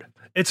weird.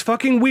 It's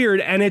fucking weird.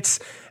 And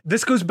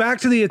this goes back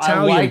to the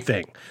Italian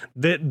thing,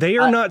 that they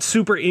are not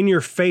super in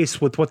your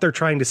face with what they're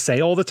trying to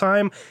say all the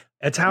time.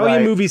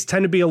 Italian movies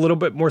tend to be a little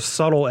bit more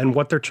subtle in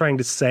what they're trying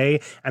to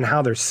say and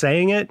how they're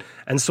saying it.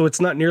 And so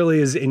it's not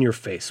nearly as in your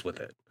face with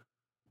it.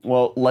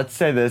 Well, let's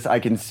say this. I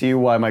can see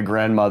why my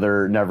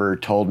grandmother never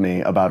told me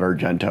about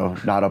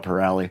Argento. Not up her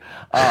alley.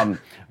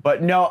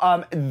 But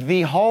no,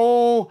 the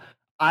whole,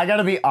 I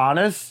gotta be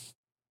honest,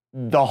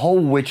 the whole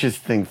witches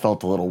thing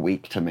felt a little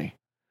weak to me.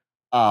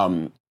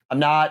 I'm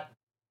not,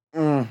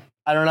 I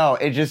don't know.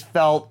 It just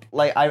felt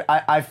like,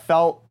 I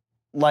felt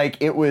like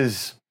it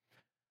was,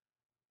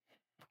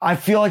 I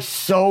feel like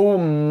so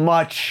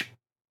much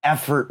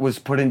effort was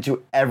put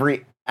into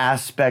every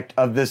aspect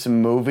of this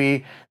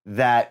movie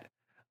that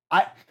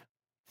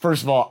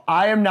first of all,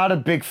 I am not a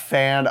big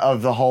fan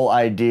of the whole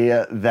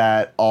idea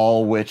that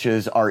all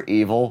witches are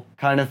evil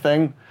kind of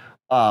thing.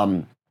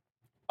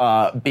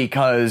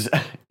 Because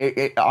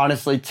it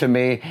honestly, to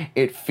me,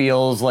 it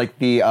feels like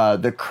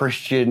the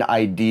Christian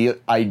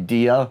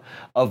idea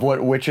of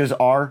what witches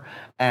are.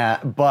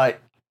 But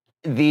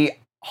the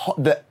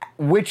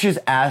witches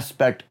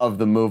aspect of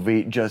the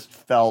movie just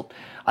felt,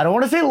 I don't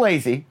want to say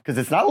lazy, because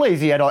it's not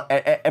lazy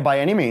by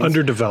any means.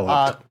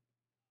 Underdeveloped.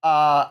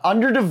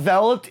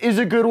 Underdeveloped is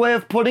a good way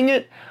of putting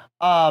it.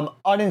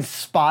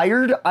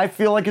 Uninspired, I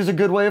feel like, is a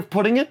good way of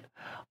putting it.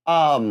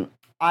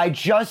 I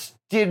just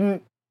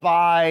didn't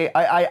buy,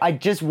 I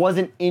just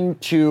wasn't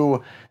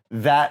into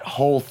that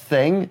whole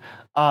thing.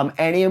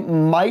 And it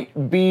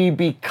might be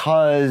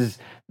because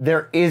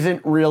there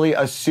isn't really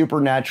a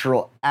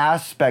supernatural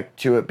aspect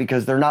to it,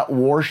 because they're not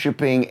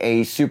worshiping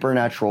a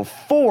supernatural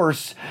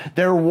force.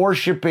 They're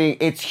worshiping,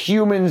 it's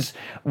humans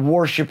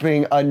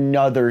worshiping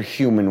another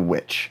human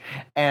witch.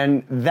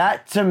 And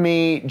that to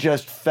me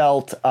just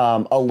felt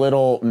a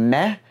little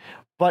meh.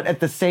 But at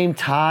the same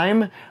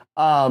time,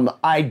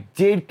 I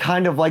did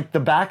kind of like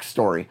the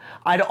backstory.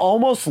 I'd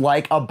almost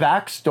like a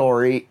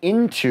backstory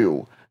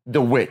into the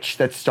witch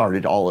that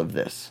started all of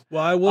this.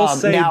 Well, I will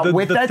say now, the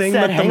thing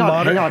said,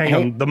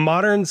 that the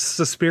modern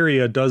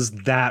Suspiria does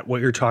that,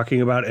 what you're talking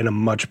about, in a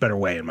much better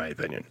way, in my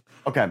opinion.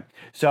 Okay.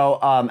 So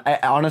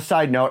on a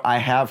side note, I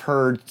have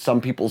heard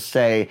some people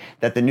say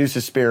that the new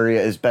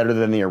Suspiria is better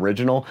than the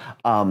original.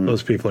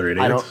 Those people are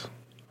idiots.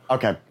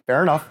 Okay,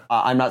 fair enough.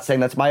 I'm not saying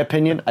that's my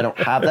opinion. I don't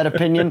have that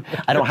opinion.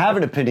 I don't have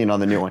an opinion on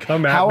the new one.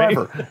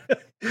 However,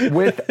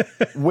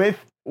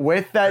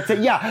 with that,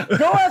 yeah,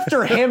 go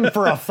after him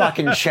for a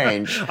fucking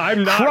change.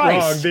 I'm not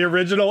wrong. The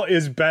original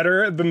is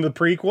better than the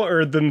prequel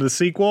or than the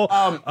sequel,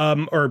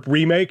 or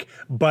remake,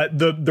 but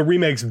the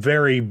remake's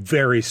very,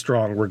 very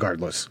strong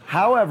regardless.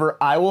 However,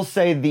 I will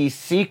say the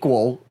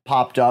sequel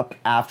popped up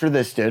after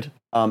this did,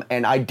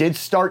 and I did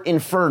start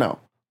Inferno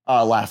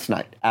last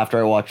night after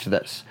I watched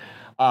this.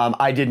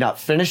 I did not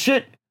finish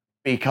it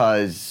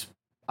because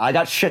I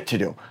got shit to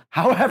do.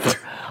 However,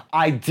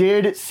 I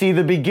did see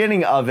the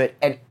beginning of it,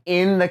 and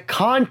in the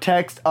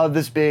context of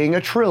this being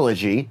a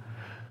trilogy,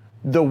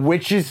 the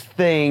witches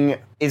thing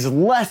is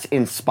less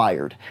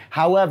inspired.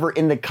 However,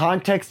 in the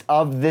context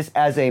of this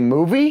as a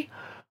movie,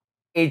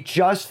 it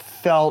just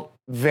felt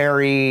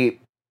very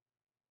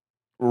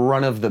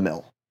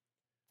run-of-the-mill.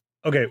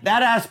 Okay.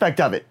 That aspect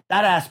of it,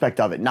 not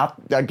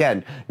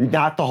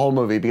the whole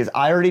movie, because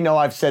I already know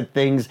I've said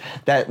things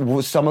that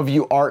some of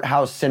you art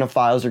house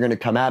cinephiles are going to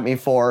come at me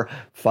for.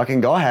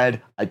 Fucking go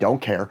ahead. I don't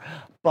care.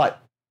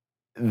 But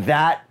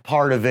that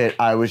part of it,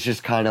 I was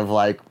just kind of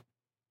like,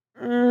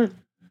 I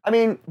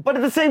mean, but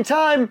at the same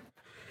time,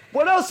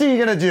 what else are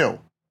you going to do?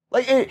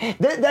 Like,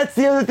 that's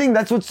the other thing.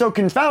 That's what's so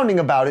confounding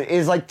about it,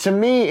 is like, to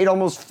me, it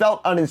almost felt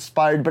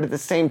uninspired, but at the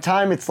same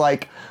time, it's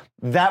like,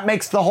 that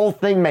makes the whole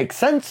thing make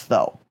sense,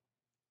 though.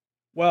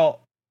 Well,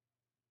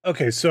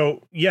 okay,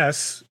 so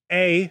yes,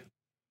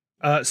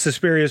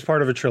 Suspiria is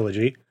part of a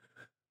trilogy.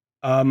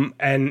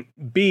 And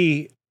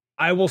B,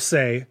 I will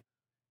say,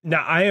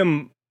 now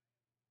I'm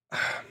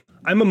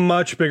a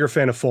much bigger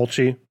fan of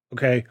Fulci,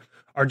 okay?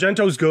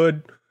 Argento's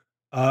good.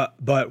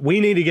 But we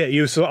need to get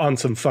you on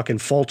some fucking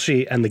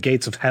Fulci and the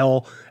Gates of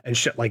Hell and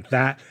shit like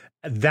that.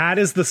 That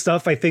is the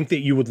stuff I think that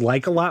you would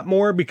like a lot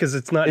more because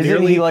it's not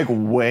nearly he like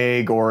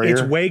way gorier.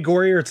 It's way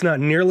gorier. It's not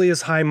nearly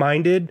as high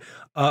minded,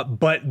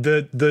 but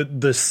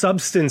the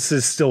substance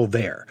is still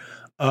there.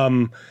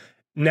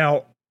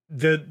 Now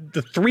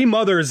the Three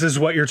Mothers is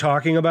what you're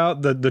talking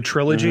about. The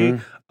trilogy.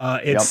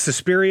 It's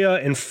Suspiria,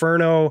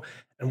 Inferno,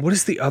 and what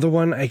is the other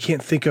one? I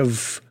can't think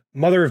of.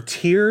 Mother of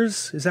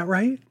Tears. Is that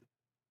right?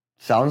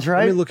 Sounds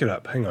right. Let me look it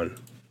up. Hang on.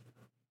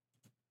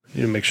 I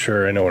need to make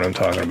sure I know what I'm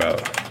talking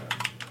about.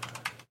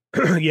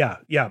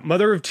 Yeah.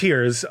 Mother of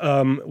Tears,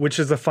 which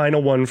is the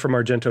final one from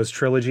Argento's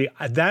trilogy.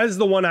 That is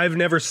the one I've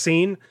never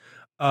seen,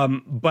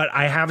 but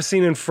I have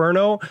seen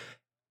Inferno.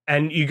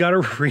 And you got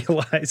to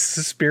realize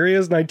Suspiria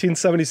is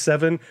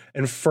 1977,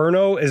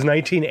 Inferno is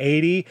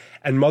 1980,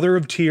 and Mother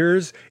of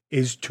Tears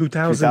is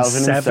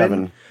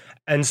 2007.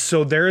 And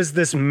so there is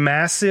this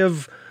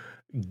massive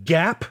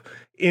gap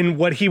in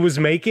what he was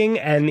making,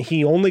 and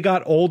he only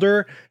got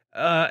older,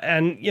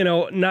 and, you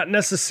know, not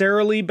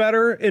necessarily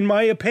better, in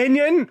my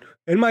opinion.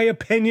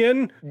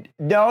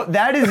 No,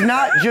 that is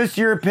not just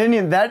your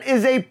opinion. That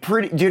is a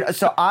pretty... Dude,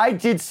 so I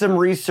did some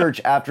research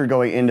after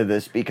going into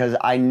this because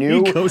I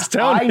knew... He goes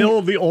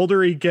downhill the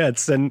older he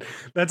gets, and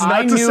that's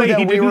not to say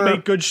he didn't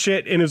make good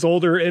shit in his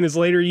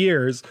later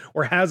years,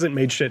 or hasn't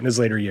made shit in his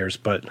later years,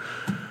 but...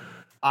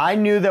 I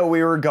knew that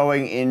we were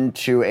going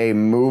into a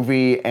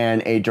movie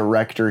and a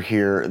director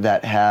here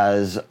that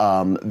has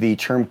the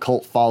term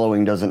cult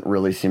following doesn't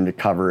really seem to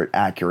cover it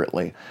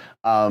accurately.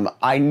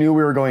 I knew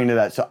we were going into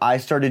that, so I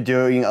started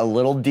doing a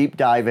little deep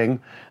diving.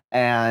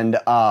 And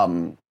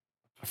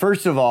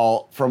first of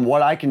all, from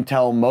what I can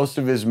tell, most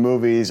of his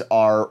movies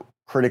are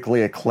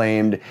critically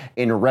acclaimed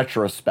in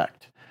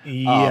retrospect.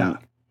 Yeah.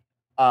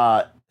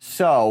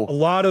 So a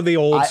lot of the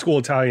old school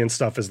Italian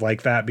stuff is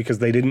like that because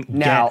they didn't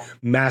get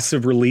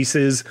massive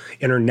releases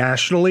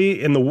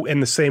internationally in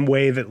the same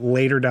way that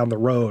later down the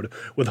road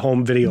with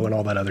home video and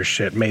all that other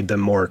shit made them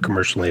more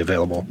commercially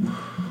available.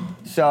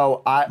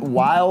 So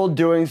while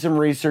doing some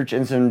research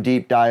and some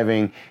deep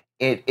diving,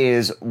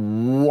 it's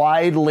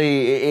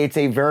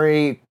a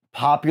very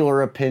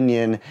popular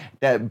opinion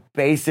that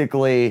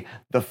basically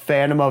the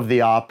Phantom of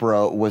the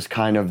Opera was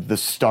kind of the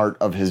start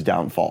of his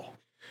downfall.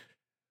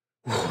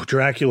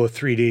 Dracula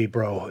 3D,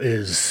 bro,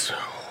 is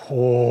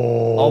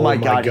my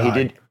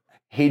god,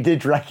 he did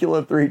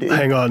Dracula 3D.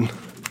 Hang on.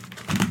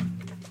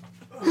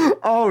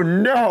 Oh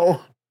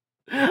no.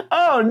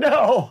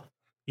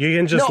 You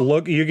can just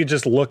look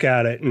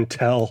at it and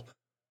tell.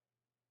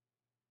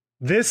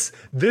 This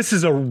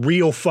is a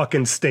real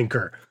fucking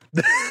stinker.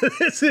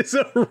 This is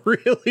a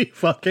really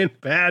fucking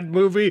bad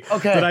movie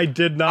that I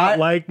did not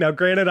like. Now,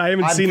 granted, I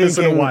haven't seen this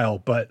in a while,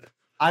 but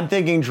I'm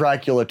thinking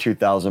Dracula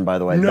 2000, by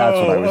the way. That's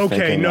what I was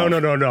thinking.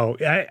 No.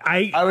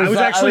 I was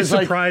actually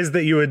surprised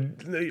that you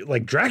would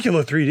like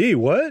Dracula 3D.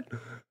 What?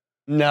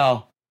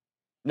 No.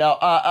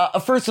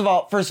 First of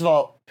all,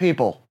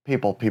 people,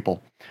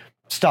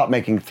 stop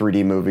making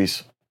 3D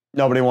movies.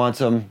 Nobody wants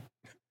them.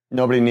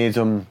 Nobody needs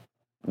them.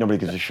 Nobody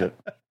gives a shit.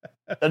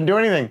 Doesn't do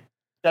anything.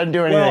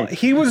 Well,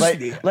 he was like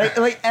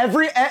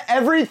every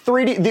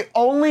 3D. The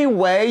only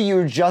way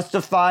you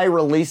justify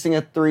releasing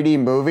a 3D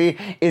movie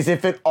is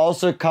if it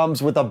also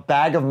comes with a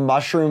bag of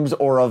mushrooms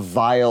or a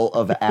vial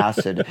of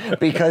acid,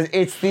 because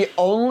it's the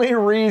only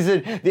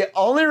reason. The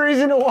only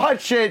reason to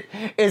watch it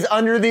is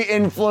under the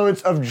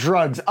influence of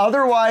drugs.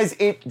 Otherwise,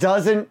 it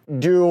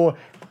doesn't do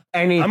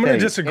anything. I'm going to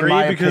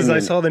disagree because I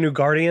saw the new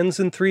Guardians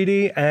in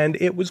 3D and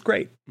it was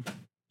great.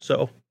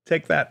 So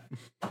take that,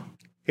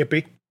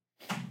 hippie.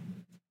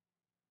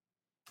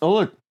 Oh,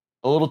 look,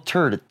 a little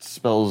turd. It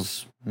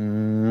spells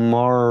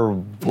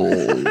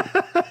marble.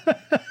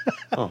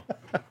 Oh,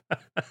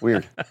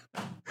 weird.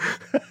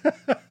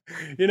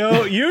 You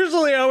know,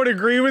 usually I would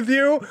agree with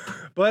you,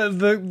 but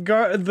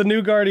the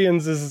new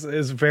Guardians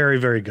is very,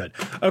 very good.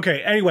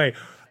 Okay, anyway,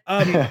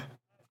 I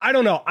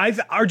don't know.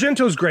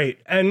 Argento's great,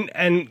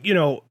 and you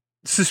know,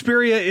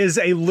 Suspiria is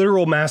a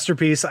literal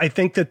masterpiece. I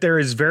think that there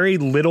is very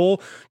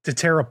little to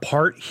tear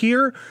apart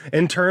here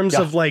in terms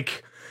of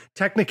like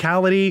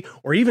technicality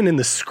or even in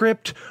the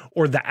script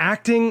or the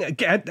acting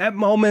at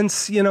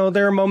moments. You know,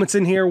 there are moments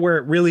in here where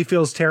it really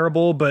feels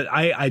terrible, but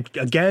I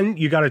again,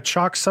 you got to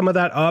chalk some of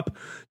that up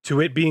to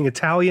it being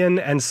Italian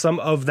and some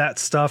of that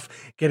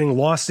stuff getting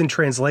lost in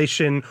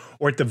translation,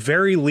 or at the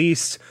very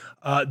least,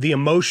 the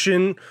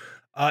emotion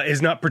is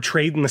not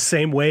portrayed in the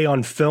same way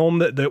on film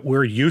that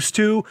we're used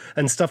to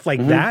and stuff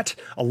like that.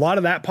 A lot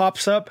of that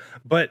pops up,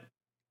 but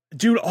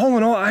dude, all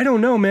in all, I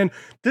don't know, man.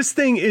 This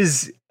thing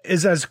is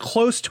as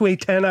close to a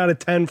 10 out of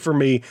 10 for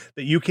me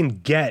that you can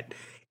get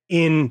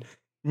in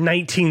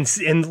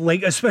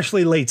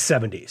especially late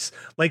 70s.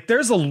 Like,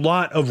 there's a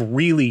lot of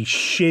really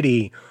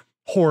shitty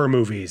horror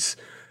movies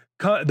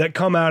that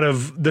come out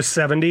of the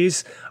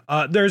 70s.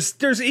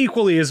 There's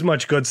equally as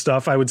much good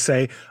stuff, I would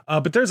say,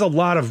 but there's a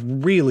lot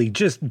of really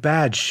just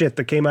bad shit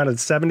that came out of the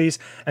 70s.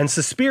 And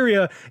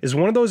Suspiria is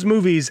one of those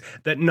movies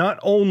that not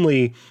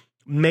only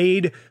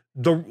made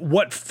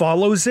what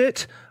follows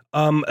it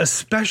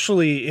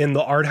especially in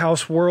the art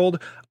house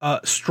world,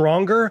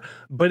 stronger.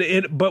 But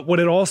what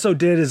it also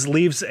did is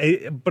leaves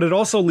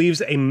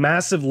a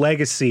massive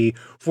legacy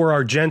for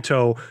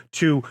Argento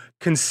to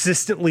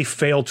consistently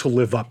fail to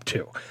live up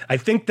to. I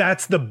think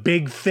that's the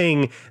big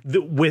thing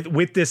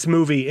with this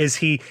movie is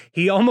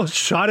he almost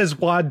shot his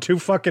wad too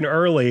fucking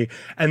early,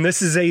 and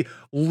this is a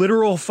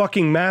literal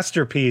fucking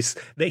masterpiece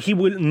that he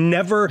would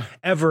never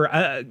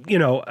ever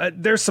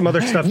there's some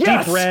other stuff.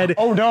 Yes! Deep Red.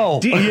 Oh no.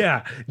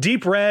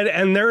 Deep Red,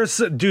 and there's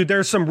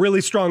some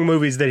really strong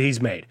movies that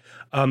he's made.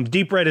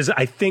 Deep Red is,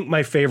 I think,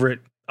 my favorite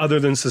other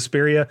than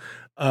Suspiria.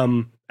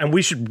 And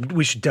we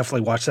should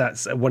definitely watch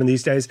that one of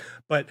these days.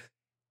 But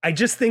I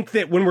just think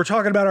that when we're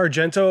talking about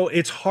Argento,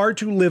 it's hard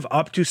to live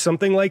up to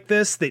something like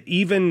this that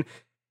even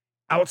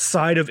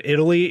outside of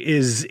Italy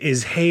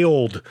is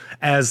hailed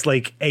as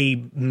like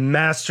a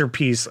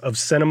masterpiece of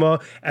cinema,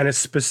 and it's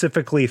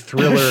specifically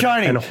thriller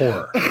and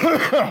horror.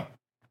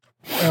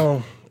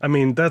 Well, I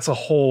mean, that's a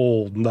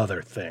whole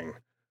nother thing.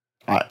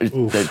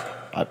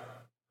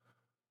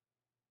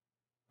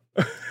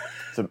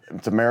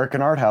 It's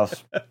American art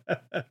house.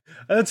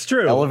 That's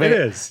true. It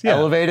is. Yeah.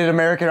 Elevated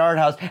American art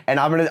house. And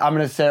I'm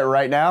gonna say it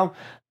right now.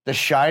 The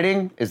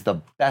Shining is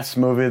the best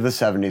movie of the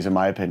 70s, in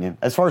my opinion,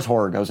 as far as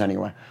horror goes.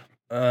 Anyway,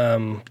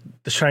 The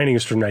Shining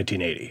is from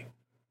 1980.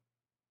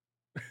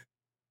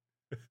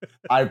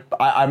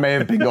 I may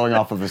have been going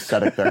off of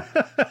aesthetic there,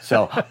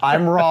 so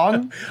I'm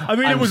wrong. I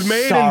mean, it was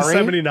made in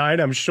 79.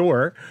 I'm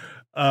sure.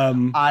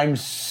 I'm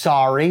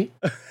sorry.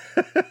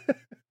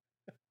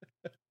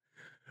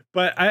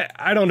 But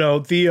I don't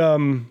know.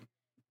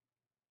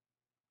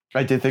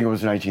 I did think it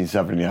was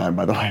 1979,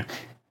 by the way.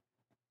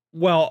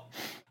 Well,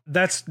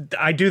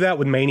 I do that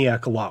with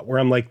Maniac a lot, where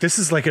I'm like, this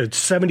is like a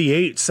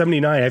 78,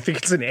 79. I think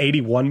it's an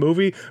 81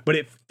 movie, but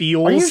it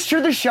feels... Are you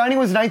sure The Shining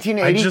was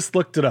 1980? I just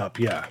looked it up,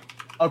 yeah.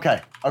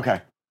 Okay.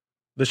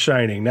 The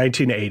Shining,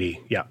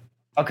 1980, yeah.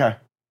 Okay.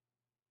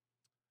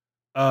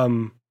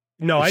 No,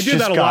 I do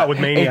that a lot with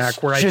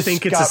Maniac, where I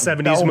think it's a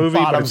 70s movie,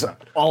 but it's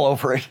not. All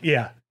over it.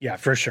 Yeah,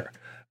 for sure.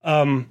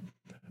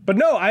 But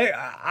no,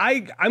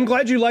 I'm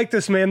glad you like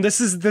this, man.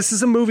 This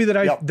is a movie that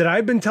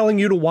I've been telling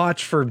you to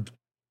watch for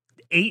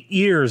 8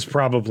 years,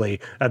 probably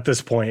at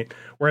this point,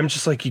 where I'm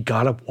just like, you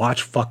gotta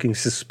watch fucking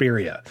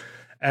Suspiria,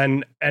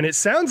 and it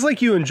sounds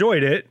like you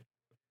enjoyed it.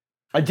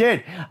 I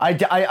did.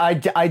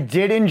 I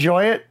did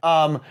enjoy it.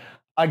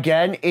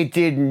 Again, it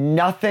did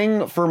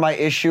nothing for my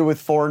issue with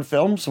foreign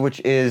films, which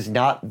is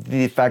not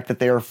the fact that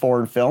they are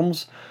foreign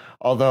films.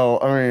 Although,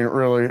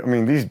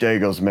 these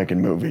Dagos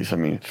making movies. I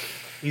mean,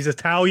 he's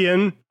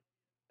Italian.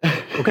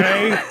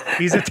 Okay?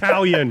 He's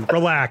Italian.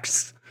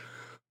 Relax.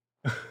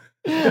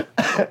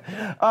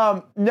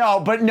 No,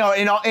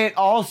 in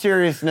all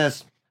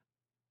seriousness,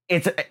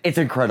 it's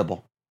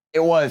incredible. It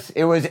was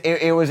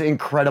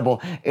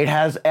incredible. It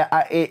has,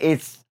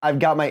 I've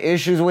got my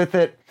issues with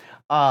it.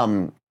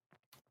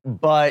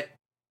 But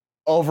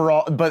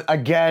overall, but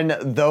again,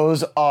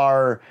 those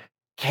are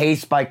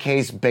case by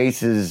case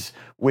basis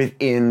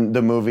within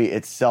the movie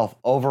itself.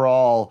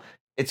 Overall,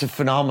 it's a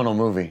phenomenal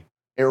movie.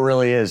 It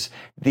really is.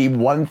 The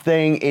one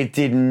thing it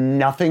did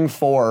nothing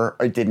for,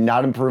 or did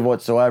not improve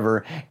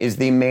whatsoever, is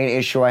the main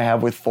issue I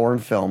have with foreign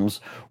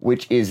films,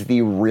 which is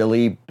the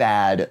really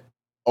bad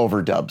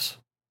overdubs.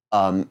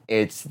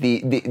 It's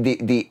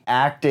the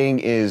acting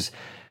is,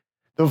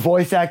 the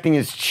voice acting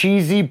is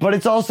cheesy, but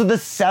it's also the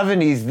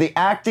 70s. The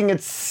acting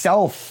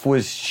itself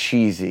was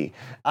cheesy.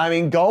 I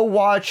mean, go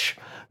watch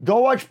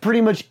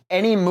pretty much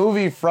any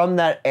movie from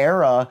that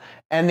era,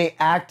 and the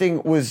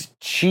acting was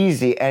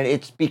cheesy. And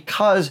it's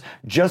because,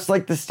 just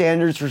like the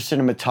standards for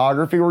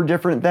cinematography were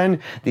different then,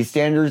 the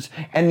standards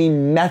and the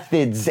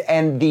methods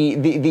and the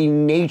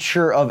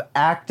nature of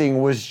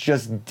acting was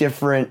just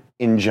different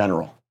in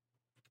general.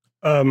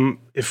 I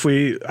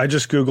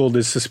just Googled,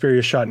 is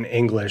Suspiria shot in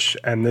English?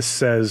 And this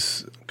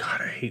says, God,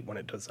 I hate when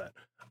it does that.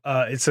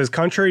 It says,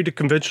 contrary to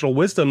conventional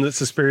wisdom that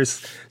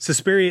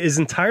Suspiria is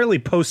entirely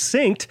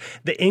post-synced,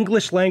 the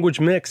English language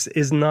mix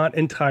is not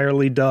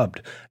entirely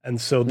dubbed. And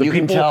so the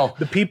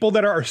people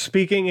that are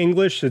speaking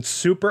English, it's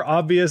super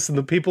obvious. And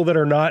the people that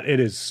are not, it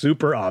is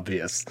super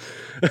obvious.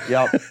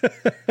 Yep.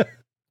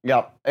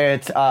 Yep,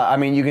 it's.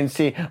 You can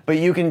see, but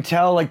you can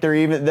tell like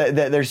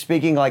they're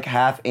speaking like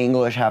half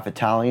English, half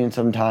Italian.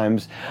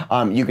 Sometimes,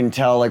 you can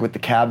tell like with the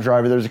cab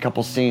driver. There's a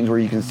couple scenes where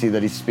you can see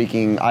that he's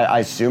speaking. I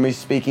assume he's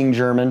speaking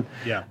German.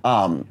 Yeah.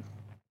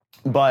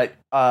 But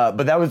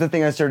that was the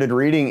thing I started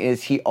reading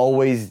is he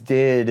always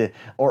did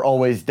or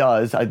always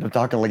does. I'm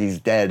talking like he's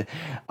dead.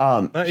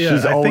 I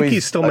think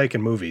he's still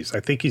making movies. I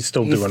think he's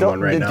still doing one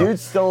right now. The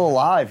dude's still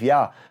alive.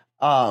 Yeah.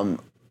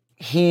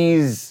 He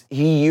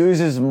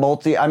uses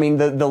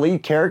the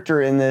lead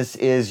character in this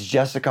is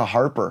Jessica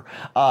Harper.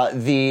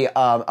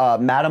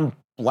 Madame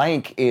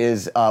Blank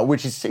is,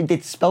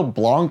 it's spelled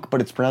Blanc, but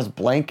it's pronounced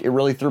Blank. It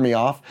really threw me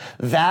off.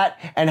 That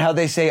and how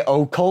they say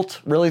occult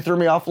really threw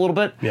me off a little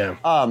bit. Yeah.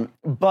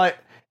 But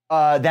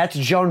that's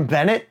Joan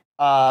Bennett.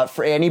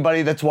 For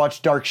anybody that's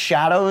watched Dark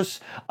Shadows,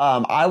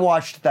 I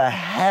watched the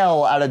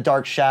hell out of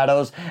Dark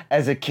Shadows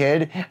as a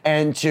kid.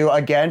 And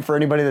for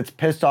anybody that's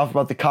pissed off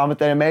about the comment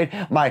that I made,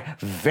 my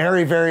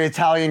very, very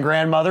Italian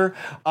grandmother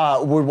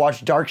would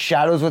watch Dark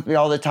Shadows with me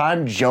all the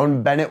time.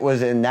 Joan Bennett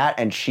was in that,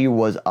 and she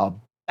was a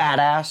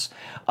badass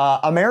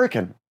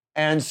American.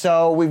 And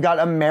so we've got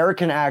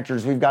American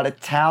actors, we've got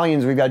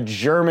Italians, we've got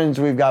Germans,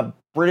 we've got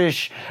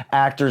British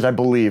actors, I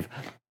believe.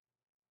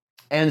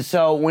 And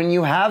so when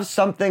you have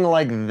something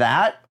like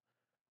that,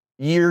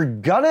 you're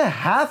gonna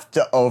have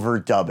to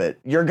overdub it.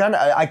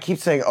 I keep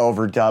saying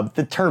overdub.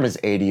 The term is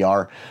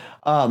ADR.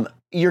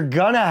 You're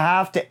gonna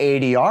have to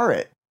ADR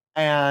it.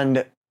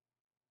 And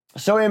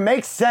so it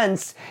makes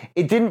sense.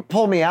 It didn't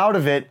pull me out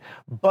of it,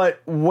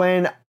 but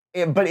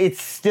it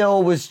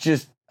still was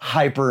just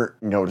hyper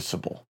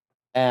noticeable.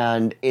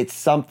 And it's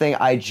something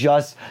I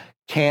just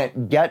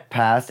can't get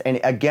past.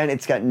 And again,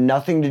 it's got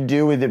nothing to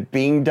do with it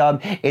being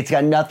dubbed. It's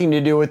got nothing to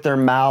do with their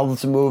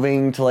mouths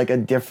moving to like a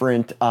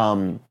different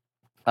to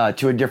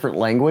a different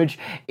language.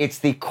 It's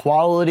the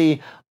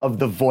quality of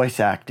the voice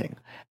acting.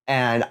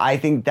 And I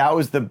think that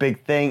was the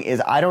big thing.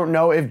 Is I don't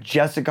know if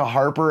Jessica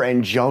Harper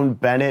and Joan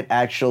Bennett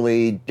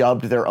actually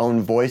dubbed their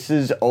own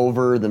voices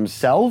over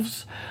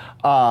themselves,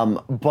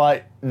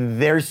 but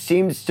there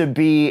seems to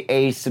be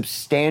a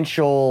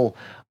substantial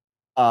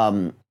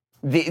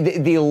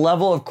the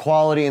level of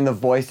quality in the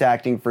voice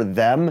acting for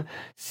them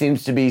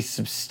seems to be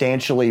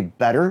substantially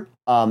better.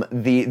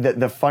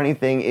 The funny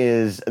thing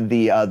is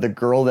the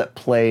girl that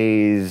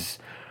plays,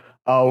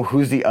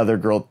 who's the other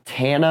girl?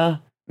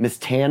 Miss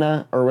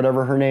Tana, or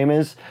whatever her name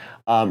is.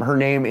 Her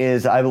name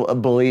is, I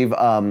believe,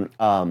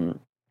 Alida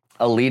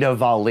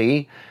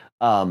Valli.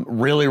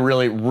 Really,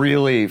 really,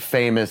 really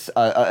famous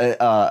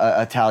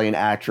Italian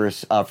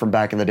actress from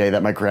back in the day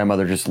that my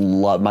grandmother just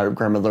loved. My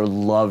grandmother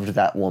loved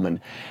that woman.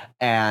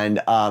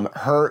 And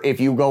if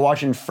you go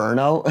watch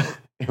Inferno,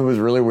 it was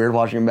really weird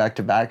watching them back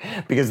to back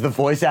because the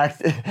voice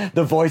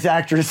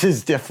actress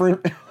is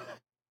different.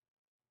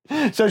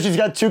 So she's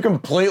got two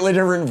completely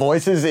different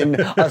voices in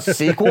a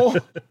sequel.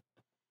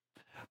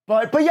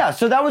 But yeah,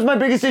 so that was my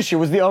biggest issue,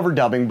 was the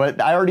overdubbing, but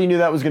I already knew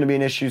that was going to be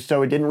an issue,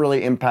 so it didn't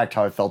really impact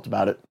how I felt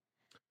about it.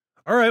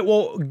 All right,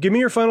 well, give me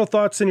your final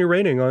thoughts and your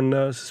rating on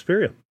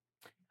Suspiria.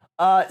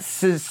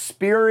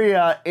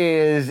 Suspiria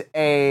is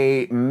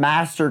a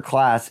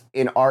masterclass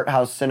in art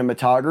house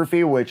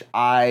cinematography, which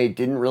I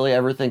didn't really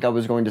ever think I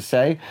was going to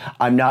say.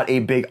 I'm not a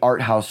big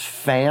art house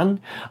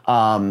fan,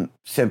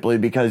 simply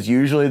because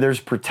usually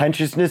there's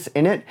pretentiousness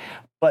in it.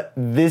 But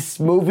this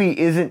movie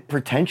isn't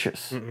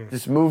pretentious. Mm-mm.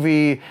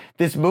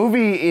 This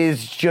movie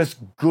is just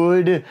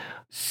good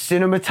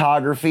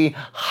cinematography,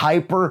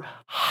 hyper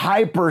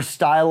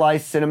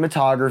stylized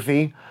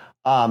cinematography.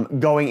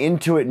 Going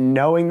into it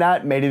knowing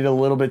that made it a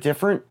little bit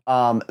different.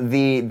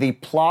 The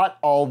plot,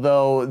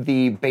 although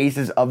the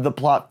basis of the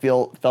plot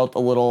felt a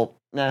little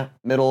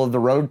middle of the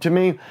road to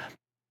me,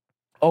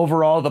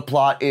 overall the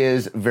plot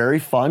is very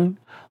fun.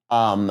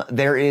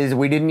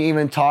 We didn't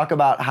even talk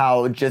about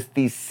how just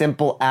the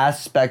simple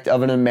aspect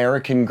of an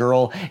American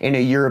girl in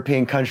a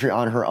European country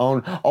on her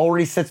own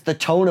already sets the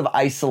tone of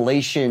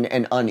isolation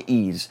and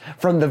unease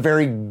from the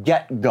very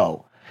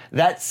get-go.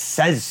 That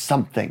says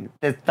something.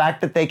 The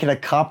fact that they can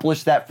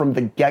accomplish that from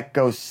the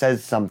get-go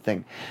says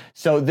something.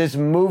 So this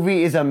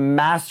movie is a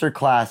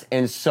masterclass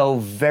in so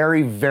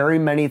very, very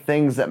many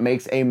things that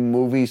makes a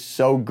movie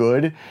so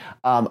good.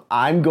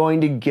 I'm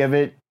going to give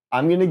it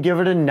a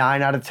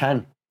 9 out of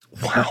 10.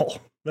 Wow,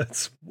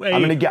 that's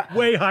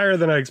way higher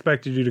than I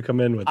expected you to come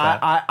in with that.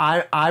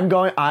 I'm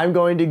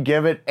going to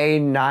give it a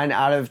 9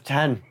 out of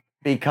 10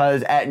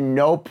 because at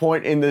no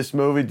point in this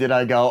movie did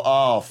I go,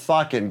 oh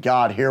fucking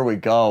God, here we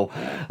go.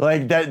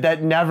 Like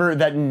that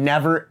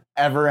never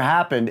ever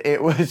happened.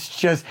 It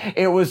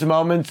was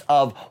moments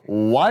of,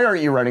 why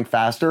aren't you running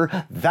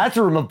faster? That's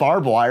a room of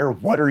barbed wire.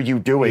 What are you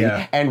doing?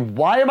 Yeah. And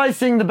why am I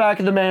seeing the back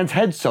of the man's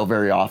head so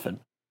very often?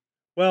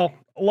 Well,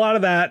 a lot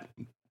of that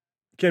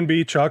can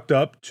be chalked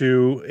up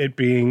to it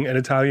being an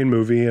Italian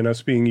movie and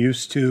us being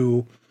used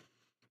to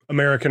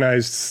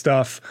Americanized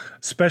stuff,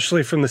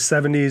 especially from the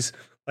 70s.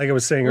 Like I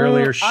was saying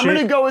earlier, I'm going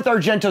to go with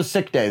Argento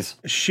Sick Days.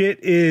 Shit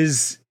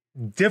is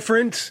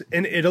different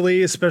in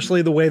Italy,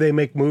 especially the way they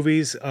make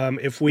movies.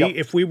 If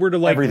we were to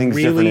like different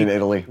in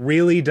Italy.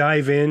 Really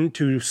dive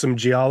into some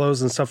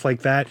giallos and stuff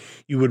like that,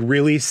 you would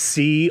really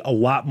see a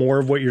lot more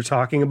of what you're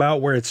talking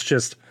about, where it's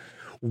just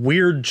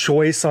weird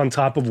choice on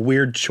top of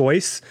weird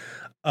choice.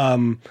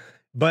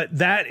 But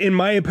that, in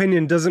my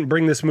opinion, doesn't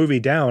bring this movie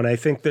down. I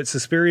think that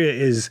Suspiria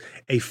is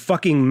a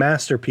fucking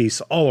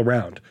masterpiece all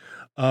around.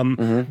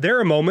 There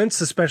are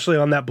moments, especially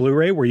on that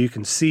Blu-ray, where you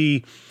can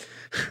see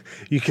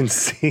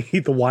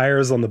the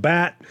wires on the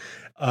bat.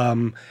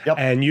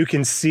 And you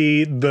can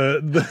see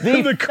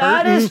the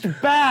fattest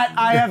bat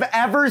I have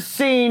ever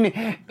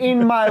seen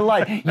in my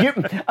life.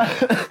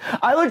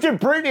 I looked at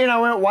Brittany and I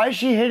went, why is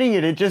she hitting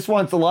it? It just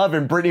wants love.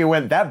 And Brittany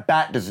went, that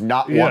bat does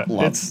not want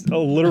love. It's a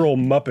literal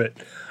Muppet.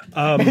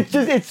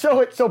 It's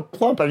so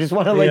plump. I just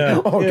want to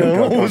don't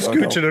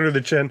scooch it under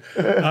the chin.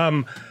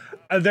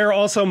 There are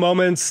also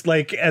moments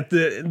like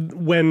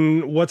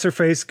when what's her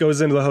face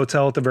goes into the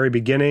hotel at the very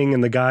beginning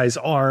and the guy's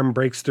arm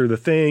breaks through the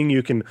thing.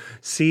 You can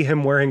see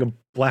him wearing a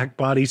black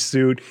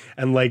bodysuit,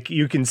 and like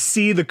you can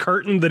see the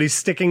curtain that he's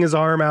sticking his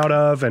arm out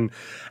of, and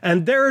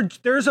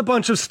there's a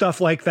bunch of stuff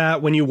like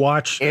that when you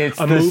watch a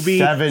movie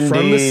 70s.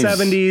 from the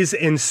 70s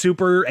in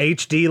super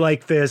HD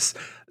like this.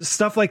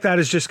 Stuff like that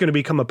is just going to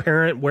become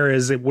apparent,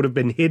 whereas it would have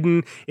been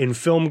hidden in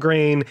film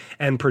grain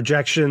and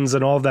projections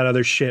and all of that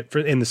other shit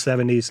in the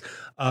 70s.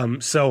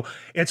 So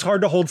it's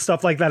hard to hold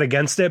stuff like that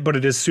against it, but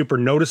it is super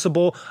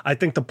noticeable. I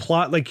think the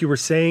plot, like you were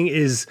saying,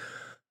 is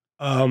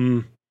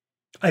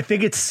I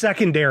think it's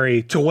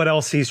secondary to what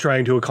else he's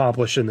trying to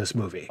accomplish in this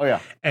movie. Oh,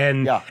 yeah.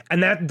 And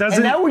that doesn't...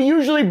 And that would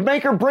usually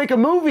make or break a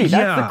movie.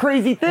 That's the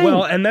crazy thing.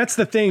 Well, and that's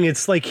the thing.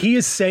 It's like he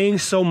is saying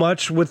so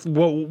much with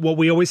what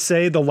we always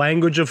say, the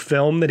language of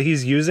film that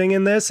he's using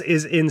in this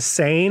is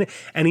insane.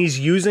 And he's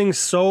using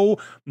so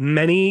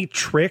many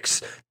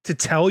tricks to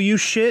tell you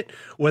shit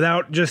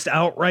without just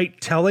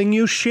outright telling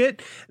you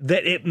shit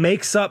that it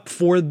makes up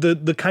for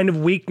the kind of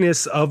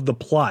weakness of the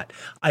plot.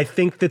 I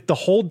think that the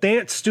whole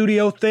dance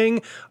studio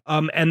thing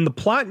and the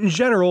plot in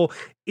general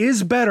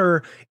is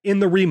better in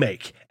the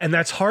remake. And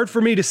that's hard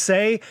for me to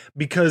say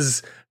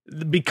because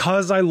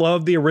I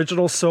love the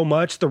original so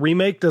much. The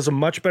remake does a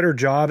much better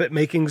job at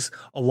making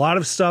a lot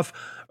of stuff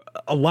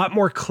a lot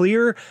more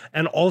clear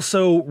and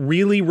also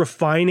really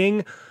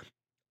refining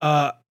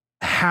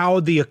how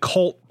the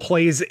occult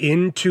plays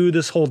into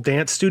this whole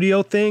dance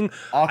studio thing.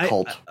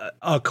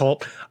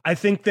 Occult. I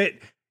think that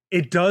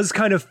it does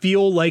kind of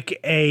feel like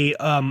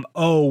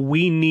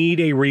we need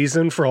a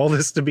reason for all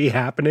this to be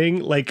happening,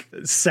 like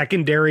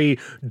secondary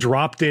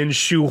dropped in,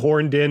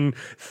 shoehorned in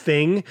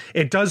thing.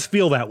 It does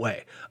feel that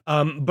way.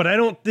 But I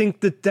don't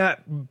think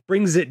that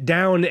brings it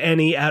down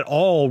any at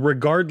all,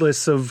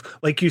 regardless of,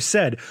 like you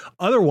said.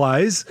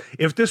 Otherwise,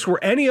 if this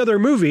were any other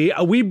movie,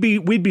 we'd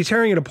be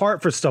tearing it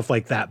apart for stuff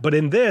like that. But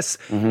in this,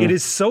 it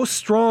is so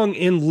strong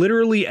in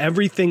literally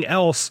everything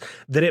else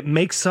that it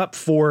makes up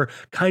for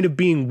kind of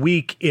being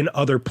weak in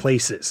other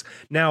places.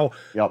 Now,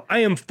 I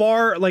am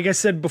far, like I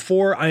said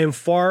before, I am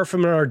far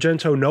from an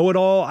Argento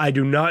know-it-all. I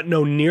do not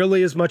know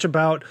nearly as much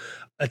about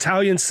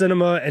Italian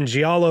cinema and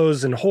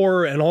giallos and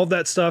horror and all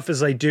that stuff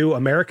as I do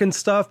American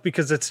stuff,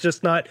 because it's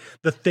just not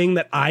the thing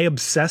that I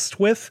obsessed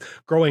with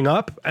growing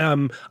up.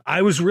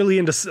 I was really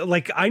into,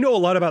 like, I know a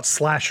lot about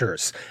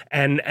slashers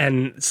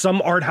and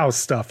some art house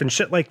stuff and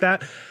shit like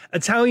that.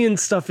 Italian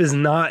stuff is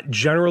not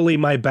generally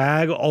my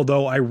bag,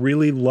 although I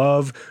really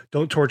love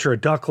Don't Torture a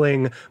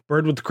Duckling,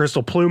 Bird with the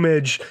Crystal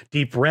Plumage,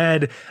 Deep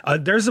Red.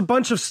 There's a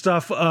bunch of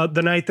stuff,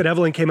 The Night That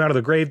Evelyn Came Out of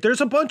the Grave.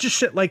 There's a bunch of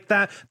shit like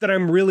that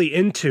I'm really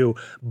into,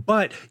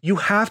 but you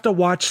have to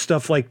watch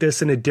stuff like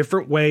this in a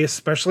different way,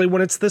 especially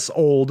when it's this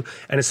old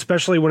and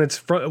especially when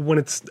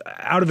it's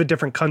out of a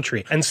different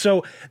country. And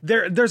so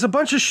there's a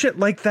bunch of shit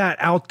like that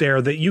out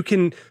there that you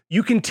can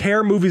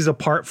tear movies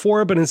apart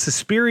for, but in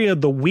Suspiria,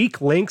 the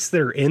weak links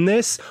that are in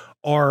this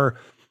are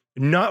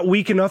not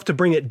weak enough to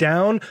bring it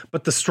down,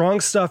 but the strong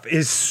stuff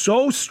is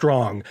so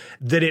strong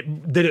that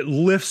it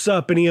lifts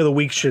up any of the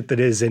weak shit that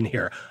is in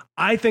here.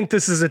 I think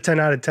this is a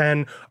 10 out of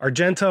 10.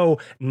 Argento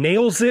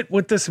nails it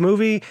with this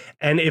movie.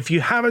 And if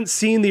you haven't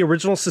seen the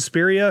original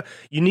Suspiria,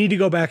 you need to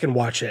go back and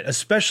watch it,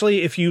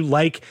 especially if you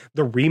like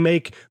the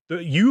remake.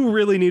 You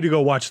really need to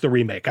go watch the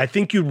remake. I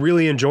think you'd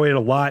really enjoy it a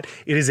lot.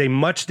 It is a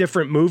much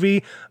different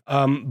movie,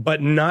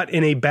 but not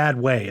in a bad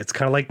way. It's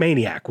kind of like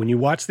Maniac. When you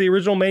watch the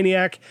original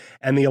Maniac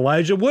and the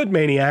Elijah Wood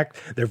Maniac,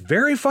 they're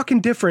very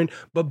fucking different,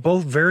 but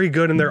both very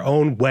good in their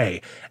own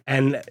way.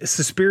 And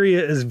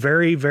Suspiria is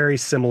very, very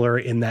similar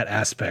in that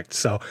aspect.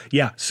 So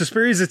yeah,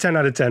 Suspiria is a 10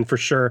 out of 10 for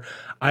sure.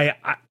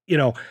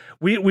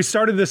 We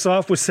started this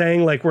off with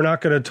saying like, we're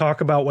not going to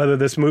talk about whether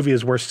this movie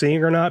is worth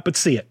seeing or not, but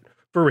see it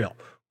for real.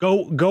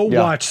 Go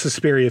watch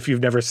Suspiria if you've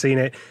never seen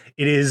it.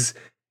 It is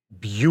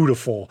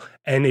beautiful.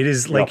 And it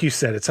is, like you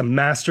said, it's a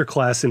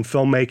masterclass in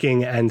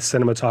filmmaking and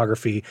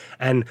cinematography.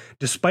 And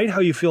despite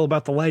how you feel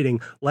about the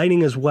lighting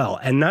as well.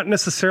 And not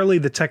necessarily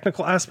the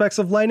technical aspects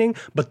of lighting,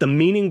 but the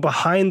meaning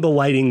behind the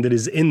lighting that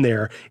is in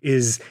there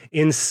is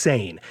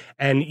insane.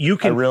 And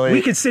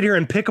we could sit here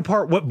and pick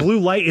apart what blue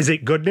light, is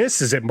it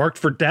goodness? Is it marked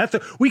for death?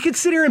 We could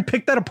sit here and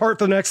pick that apart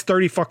for the next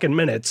 30 fucking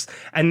minutes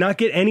and not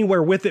get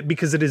anywhere with it,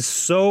 because it's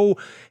so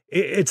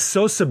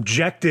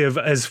subjective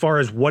as far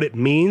as what it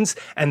means.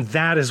 And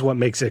that is what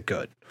makes it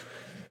good.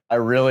 I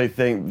really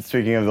think,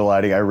 speaking of the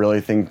lighting, I really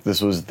think this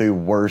was the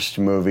worst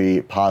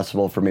movie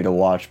possible for me to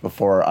watch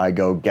before I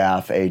go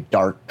gaff a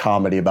dark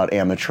comedy about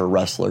amateur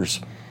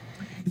wrestlers.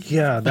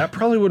 Yeah, that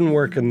probably wouldn't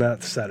work in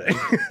that setting.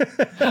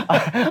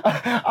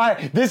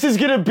 This is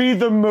going to be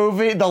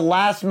the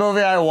last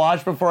movie I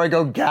watch before I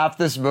go gaff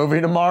this movie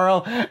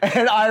tomorrow.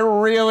 And I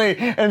really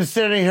am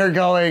sitting here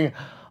going,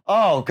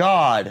 oh,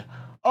 God.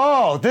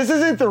 Oh, this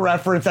isn't the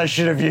reference I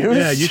should have used.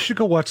 Yeah, you should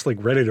go watch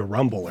like Ready to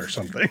Rumble or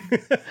something.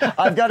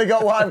 I've got to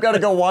go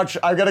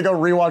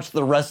rewatch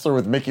The Wrestler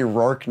with Mickey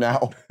Rourke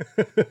now.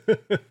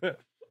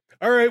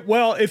 All right.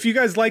 Well, if you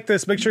guys like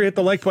this, make sure you hit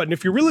the like button.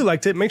 If you really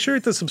liked it, make sure you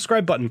hit the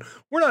subscribe button.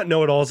 We're not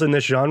know-it-alls in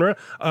this genre.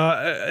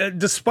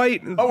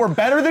 Despite... Oh, we're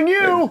better than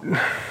you!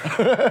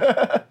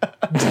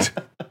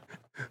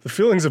 The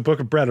feelings of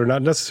Book of Bread are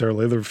not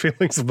necessarily the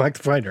feelings of Mike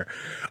the Finder.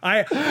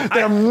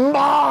 They're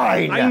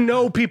mine! I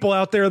know people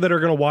out there that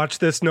are going to watch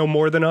this know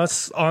more than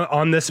us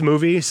on this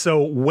movie.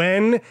 So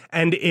when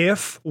and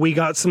if we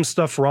got some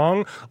stuff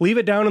wrong, leave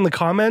it down in the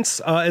comments.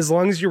 As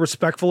long as you're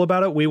respectful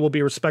about it, we will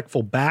be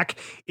respectful back.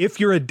 If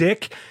you're a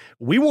dick,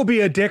 we will be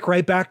a dick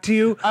right back to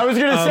you. I was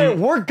gonna say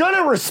we're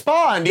gonna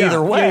respond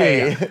either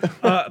way.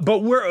 But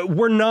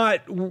we're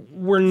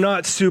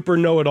not super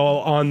know-it-all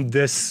on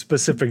this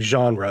specific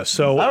genre.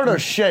 So I don't know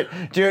shit,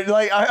 dude.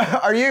 Like,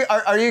 are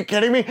you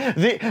kidding me?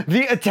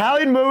 The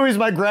Italian movies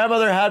my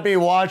grandmother had me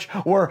watch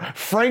were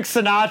Frank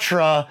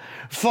Sinatra,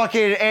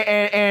 fucking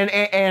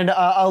and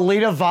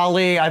Alita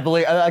Valli, I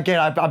believe. Again,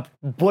 I'm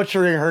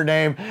butchering her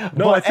name.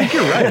 No, I think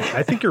you're right.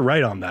 I think you're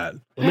right on that.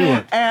 Let me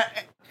look.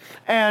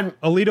 And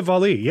Alita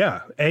Valli,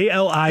 yeah.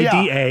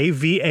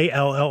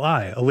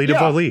 ALIDA-VALLI. Alita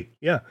Valli,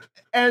 yeah.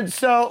 And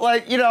so,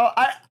 like, you know,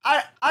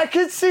 I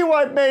could see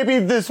why maybe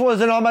this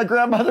wasn't on my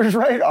grandmother's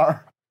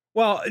radar.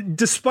 Well,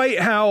 despite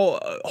how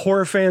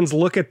horror fans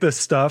look at this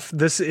stuff,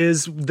 this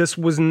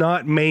was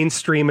not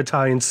mainstream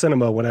Italian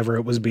cinema whenever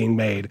it was being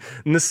made.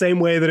 In the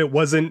same way that it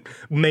wasn't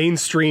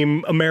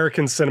mainstream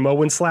American cinema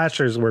when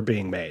slashers were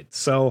being made.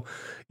 So,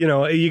 you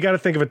know, you got to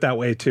think of it that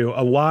way too.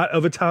 A lot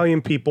of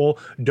Italian people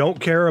don't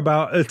care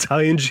about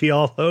Italian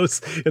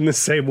giallos in the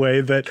same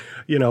way that,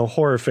 you know,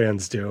 horror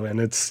fans do.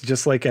 And it's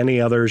just like any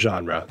other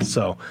genre.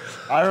 So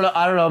I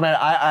don't know, man.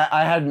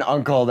 I had an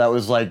uncle that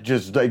was like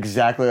just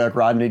exactly like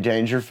Rodney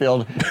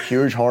Dangerfield,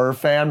 huge horror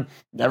fan.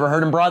 Never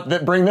heard him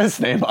bring this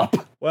name up.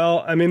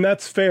 Well, I mean,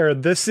 that's fair.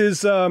 This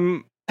is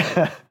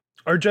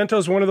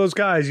Argento's one of those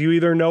guys. You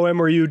either know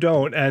him or you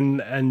don't.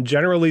 And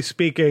generally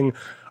speaking,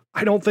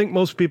 I don't think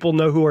most people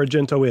know who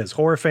Argento is.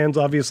 Horror fans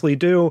obviously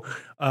do.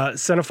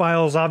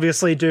 Cinephiles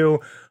obviously do.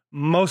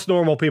 Most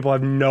normal people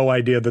have no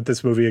idea that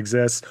this movie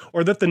exists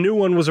or that the new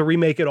one was a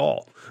remake at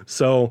all.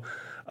 So,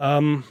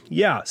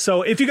 yeah.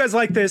 So if you guys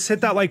like this, hit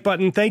that like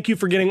button. Thank you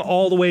for getting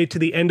all the way to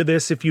the end of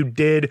this. If you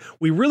did,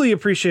 we really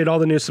appreciate all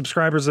the new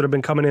subscribers that have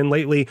been coming in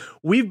lately.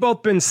 We've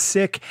both been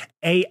sick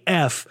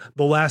AF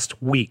the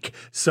last week.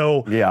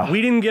 So yeah,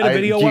 we didn't get a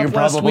video up last week. You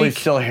probably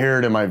still hear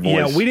it in my voice.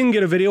 Yeah, we didn't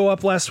get a video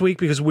up last week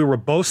because we were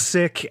both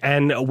sick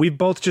and we've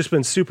both just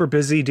been super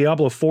busy.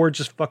 Diablo 4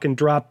 just fucking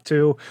dropped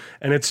too.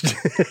 And it's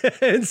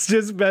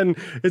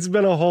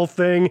been a whole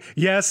thing.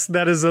 Yes,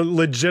 that is a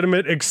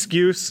legitimate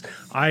excuse.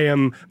 I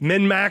am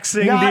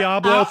min-maxing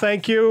Diablo,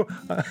 thank you.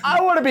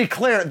 I want to be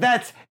clear,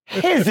 that's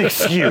his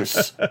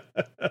excuse.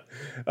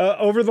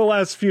 Over the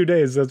last few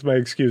days, that's my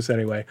excuse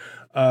anyway.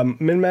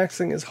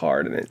 Min-maxing is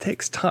hard and it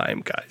takes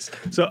time, guys.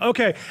 So,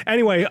 okay.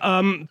 Anyway,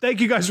 thank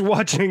you guys for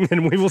watching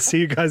and we will see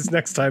you guys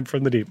next time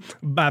from the deep.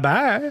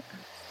 Bye-bye.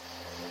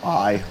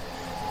 Bye.